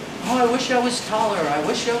 Oh, I wish I was taller. I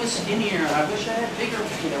wish I was skinnier. I wish I had bigger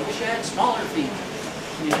feet. I wish I had smaller feet.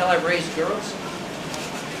 Can you tell I've raised girls?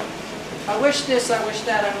 I wish this, I wish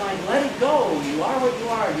that. I'm like, let it go. You are what you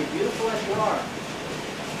are. You're beautiful as you are.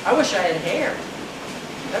 I wish I had hair.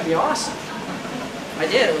 That'd be awesome. I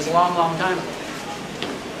did. It was a long, long time ago.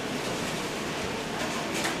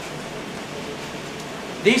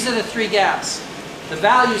 These are the three gaps. The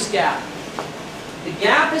values gap. The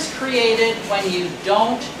gap is created when you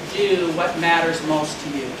don't do what matters most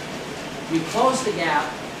to you. You close the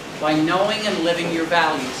gap by knowing and living your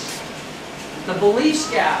values. The beliefs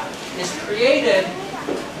gap is created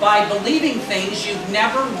by believing things you've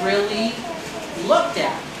never really looked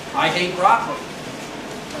at. I hate broccoli.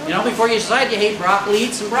 You know, before you decide you hate broccoli,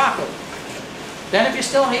 eat some broccoli. Then if you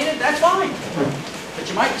still hate it, that's fine. But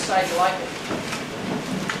you might decide you like it.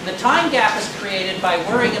 The time gap is created by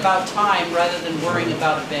worrying about time rather than worrying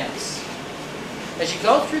about events. As you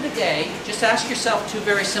go through the day, just ask yourself two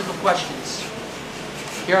very simple questions.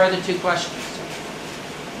 Here are the two questions.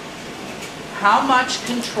 How much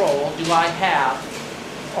control do I have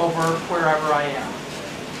over wherever I am?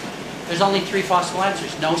 There's only three possible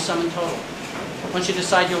answers, no, some, and total. Once you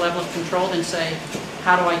decide your level of control, then say,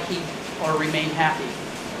 how do I keep or remain happy?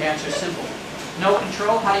 The answer is simple. No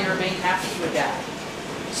control, how do you remain happy? You adapt.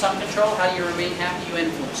 Some control, how do you remain happy? You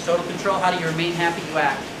influence. Total control, how do you remain happy? You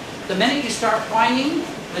act. The minute you start whining,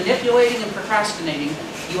 manipulating, and procrastinating,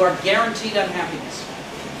 you are guaranteed unhappiness.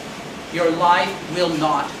 Your life will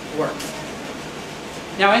not work.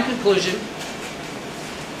 Now, in conclusion,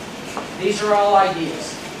 these are all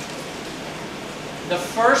ideas. The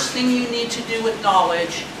first thing you need to do with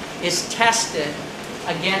knowledge is test it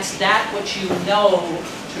against that which you know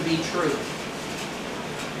to be true.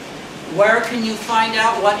 Where can you find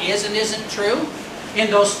out what is and isn't true?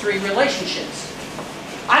 In those three relationships.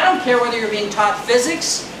 I don't care whether you're being taught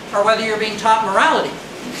physics or whether you're being taught morality.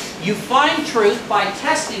 You find truth by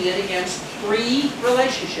testing it against three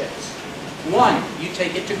relationships. One, you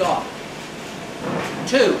take it to God.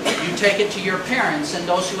 Two, you take it to your parents and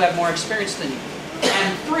those who have more experience than you.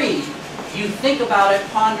 And three, you think about it,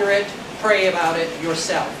 ponder it, pray about it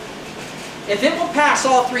yourself. If it will pass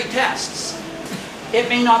all three tests, it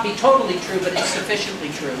may not be totally true, but it's sufficiently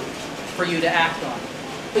true for you to act on.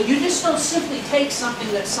 But you just don't simply take something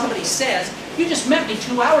that somebody says. You just met me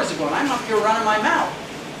 2 hours ago and I'm up here running my mouth.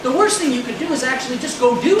 The worst thing you could do is actually just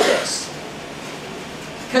go do this.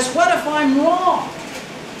 Because what if I'm wrong?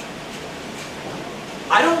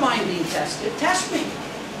 I don't mind being tested. Test me.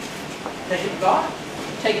 Take it to God.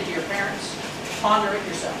 Take it to your parents. Ponder it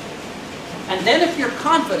yourself. And then if you're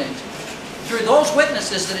confident through those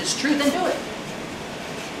witnesses that it's true, then do it.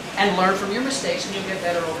 And learn from your mistakes and you'll get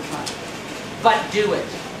better over time. But do it.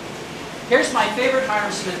 Here's my favorite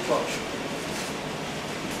Hiram Smith quote.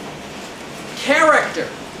 Character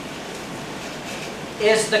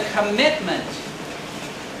is the commitment.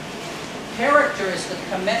 Character is the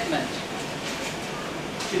commitment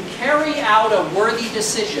to carry out a worthy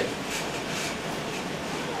decision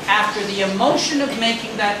after the emotion of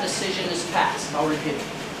making that decision is past. I'll repeat it.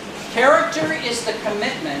 Character is the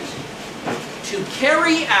commitment to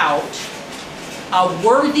carry out a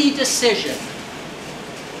worthy decision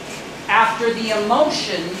after the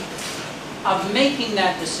emotion of making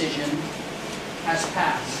that decision has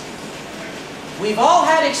passed. We've all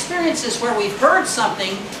had experiences where we've heard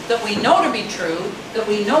something that we know to be true, that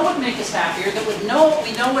we know would make us happier, that we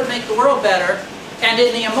know would make the world better, and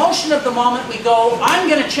in the emotion of the moment we go, I'm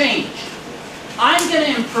going to change. I'm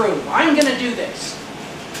going to improve. I'm going to do this.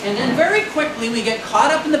 And then very quickly we get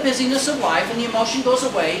caught up in the busyness of life and the emotion goes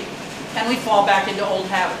away and we fall back into old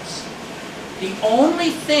habits. The only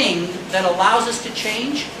thing that allows us to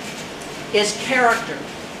change is character.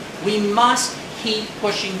 We must keep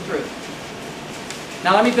pushing through.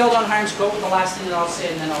 Now let me build on Hiram's quote with the last thing that I'll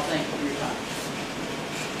say and then I'll thank you for your time.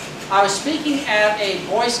 I was speaking at a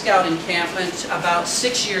Boy Scout encampment about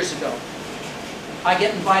 6 years ago. I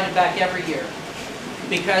get invited back every year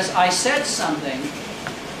because I said something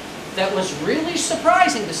that was really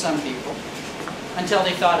surprising to some people until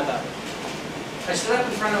they thought about it. I stood up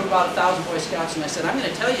in front of about 1,000 Boy Scouts and I said, I'm going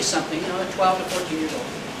to tell you something, you know, at 12 to 14 years old.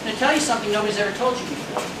 I'm going to tell you something nobody's ever told you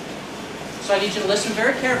before. So I need you to listen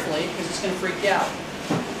very carefully because it's going to freak you out.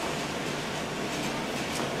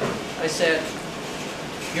 I said,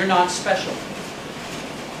 you're not special.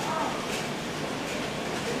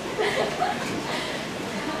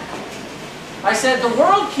 I said, the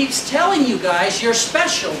world keeps telling you guys you're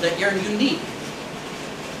special, that you're unique.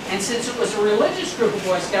 And since it was a religious group of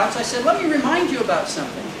Boy Scouts, I said, let me remind you about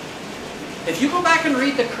something. If you go back and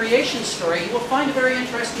read the creation story, you will find a very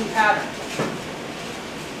interesting pattern.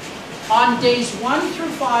 On days 1 through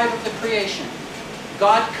 5 of the creation,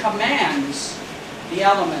 God commands the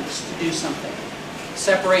elements to do something.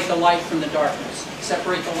 Separate the light from the darkness.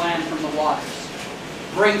 Separate the land from the waters.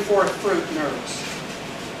 Bring forth fruit and herbs.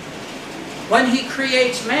 When He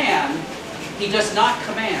creates man, He does not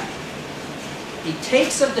command. He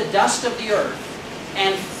takes of the dust of the earth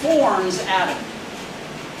and forms Adam.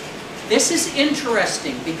 This is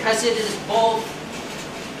interesting because it is both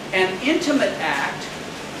an intimate act.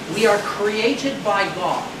 We are created by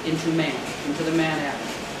God into man, into the man Adam.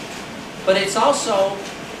 But it's also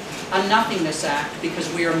a nothingness act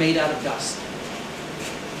because we are made out of dust.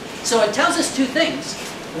 So it tells us two things.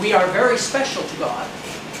 We are very special to God,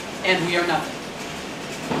 and we are nothing.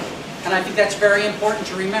 And I think that's very important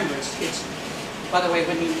to remember. By the way,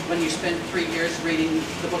 when you spend 3 years reading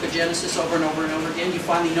the book of Genesis over and over and over again, you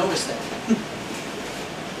finally notice that.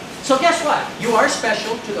 So guess what? You are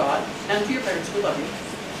special to God and to your parents. We love you.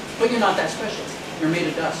 But you're not that special. You're made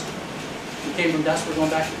of dust. You came from dust, we're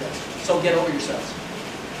going back to dust. So get over yourselves.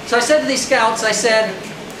 So I said to these scouts, I said,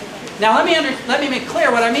 now let me make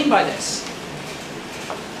clear what I mean by this.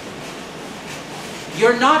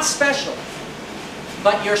 You're not special,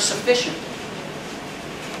 but you're sufficient.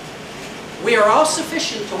 We are all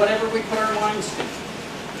sufficient to whatever we put our minds to.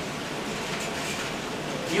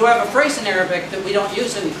 You have a phrase in Arabic that we don't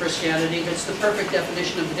use in Christianity. It's the perfect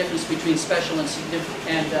definition of the difference between special and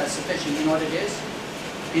sufficient. You know what it is?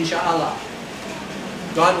 Insha'Allah.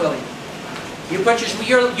 God willing. You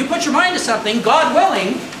put your mind to something, God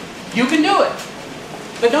willing, you can do it.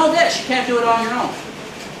 But know this, you can't do it on your own.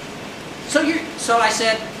 So I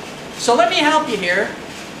said, so let me help you here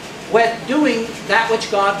with doing that which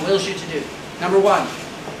God wills you to do. Number one,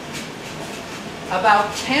 about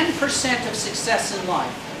 10% of success in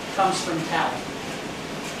life comes from talent.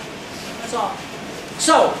 That's all.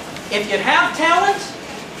 So, if you have talent,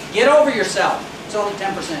 get over yourself. It's only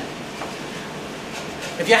 10%.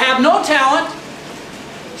 If you have no talent,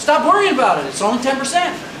 stop worrying about it. It's only 10%.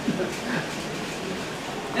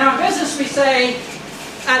 Now, in business, we say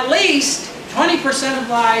at least 20% of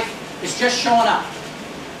life is just showing up.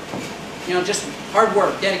 You know, just hard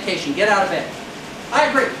work, dedication, get out of bed. I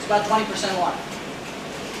agree. It's about 20% of life.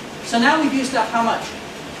 So now we've used up how much?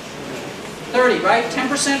 30, right?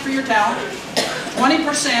 10% for your talent,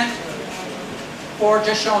 20% for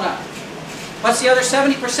just showing up. What's the other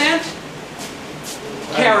 70%?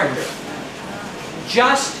 Character.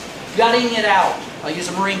 Just gutting it out. I'll use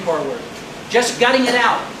a Marine Corps word. Just gutting it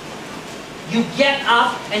out. You get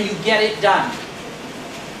up and you get it done.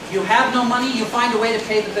 You have no money, you find a way to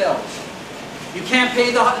pay the bills. You can't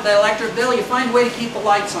pay the electric bill, you find a way to keep the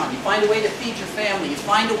lights on. You find a way to feed your family. You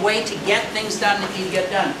find a way to get things done that you can get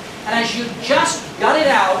done. And as you just gut it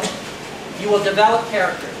out, you will develop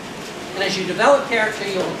character. And as you develop character,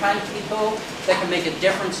 you'll be the kind of people that can make a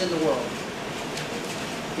difference in the world.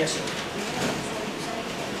 Yes, sir.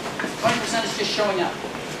 20% is just showing up.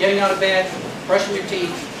 Getting out of bed, brushing your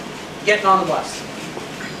teeth, getting on the bus.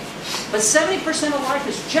 But 70% of life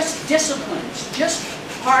is just discipline. It's just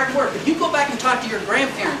hard work. If you go back and talk to your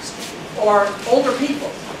grandparents or older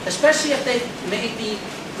people, especially if they made the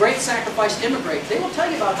great sacrifice to immigrate, they will tell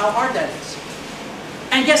you about how hard that is.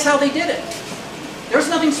 And guess how they did it? There was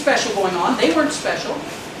nothing special going on. They weren't special.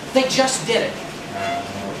 They just did it.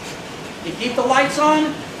 You keep the lights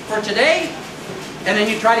on for today, and then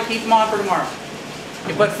you try to keep them on for tomorrow.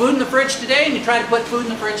 You put food in the fridge today, and you try to put food in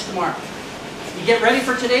the fridge tomorrow. You get ready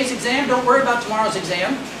for today's exam, don't worry about tomorrow's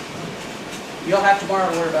exam. You'll have tomorrow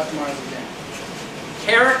to worry about tomorrow's exam.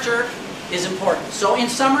 Character is important. So in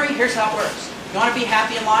summary, here's how it works. You want to be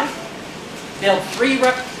happy in life? Build 3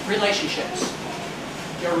 relationships.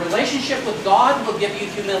 Your relationship with God will give you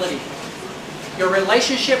humility. Your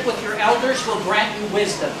relationship with your elders will grant you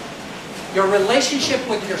wisdom. Your relationship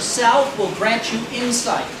with yourself will grant you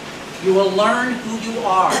insight. You will learn who you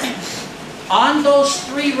are. On those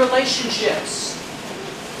 3 relationships,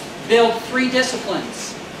 build 3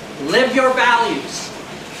 disciplines. Live your values.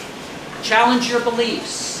 Challenge your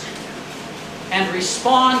beliefs. And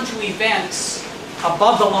respond to events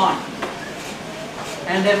above the line.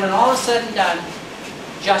 And then when all is said and done,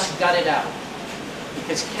 just gut it out.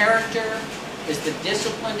 Because character is the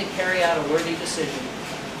discipline to carry out a worthy decision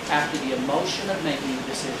after the emotion of making the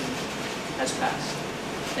decision has passed.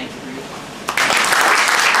 Thank you for your time.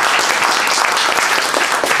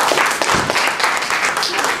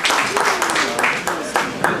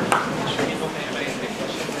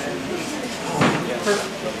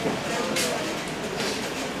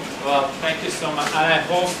 Well, thank you so much. And I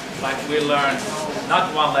hope we learned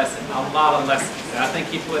not one lesson, a lot of lessons. And I think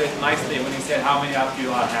he put it nicely when he said how many of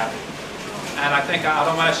you are happy. And I think I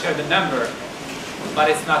don't want to share the number, but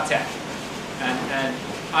it's not 10. And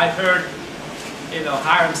I heard,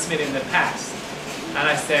 Hiram Smith in the past, and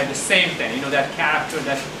I said the same thing. That character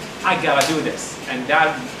that I gotta do this, and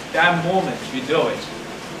that moment you do it.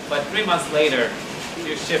 But 3 months later,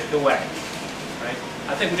 you shift away, right?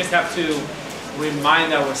 I think we just have to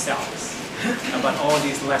remind ourselves about all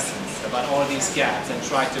these lessons, about all these gaps, and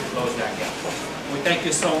try to close that gap. We thank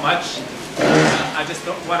you so much. I just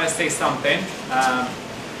want to say something.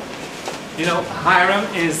 You know, Hiram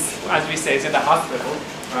is, as we say, is in the hospital,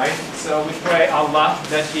 right? So we pray Allah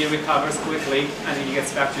that he recovers quickly and he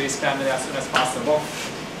gets back to his family as soon as possible.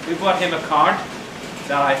 We bought him a card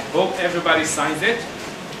that I hope everybody signs it.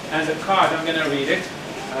 And the card, I'm going to read it,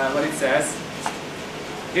 what it says.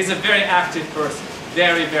 He's a very active person,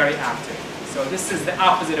 very, very active. So this is the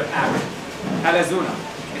opposite of active. Halazuna,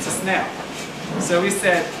 it's a snail. So he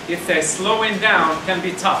said, it says, slowing down can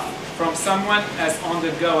be tough from someone as on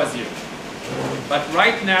the go as you. But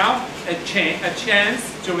right now, a chance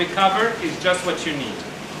to recover is just what you need.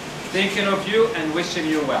 Thinking of you and wishing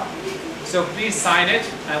you well. So please sign it,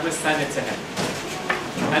 and we'll send it to him.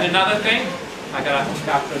 And another thing, I gotta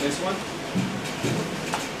capture this one.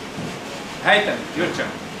 Haytham, your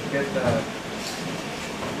turn. Get the.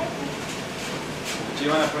 Do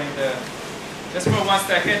you wanna bring the? Just for 1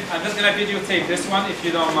 second, I'm just gonna videotape this one if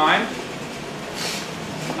you don't mind.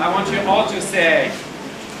 I want you all to say.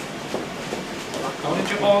 I want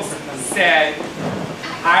you all to say,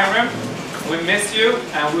 Hiram, we miss you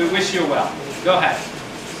and we wish you well. Go ahead.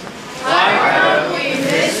 Hiram, we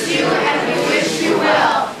miss you and we wish you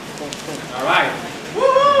well. All right.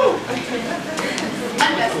 Woohoo!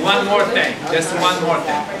 One more thing, just one more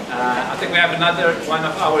thing. I think we have another one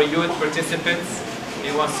of our youth participants.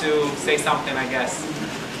 He wants to say something, I guess.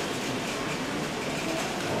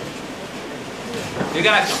 You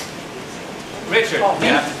got it. Richard. Oh, me?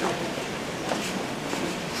 Yeah.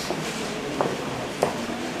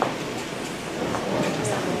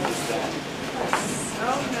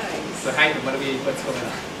 So, hi, what's going on?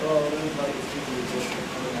 Well, everybody is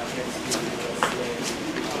coming out here to speak to us today.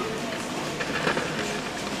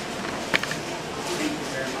 Thank you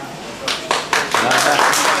very much.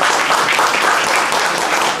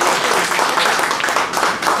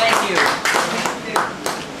 Thank you.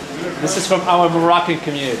 This is from our Moroccan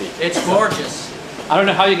community. It's gorgeous. I don't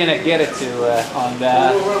know how you're going to get it to on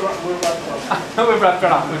that. We're wrapped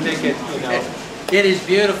up. We'll take it, you know. It is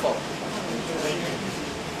beautiful.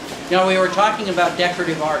 You know, we were talking about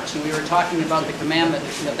decorative arts, and we were talking about the commandment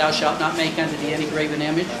that thou shalt not make unto thee any graven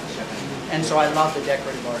image. And so I love the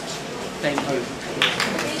decorative arts. Thank you.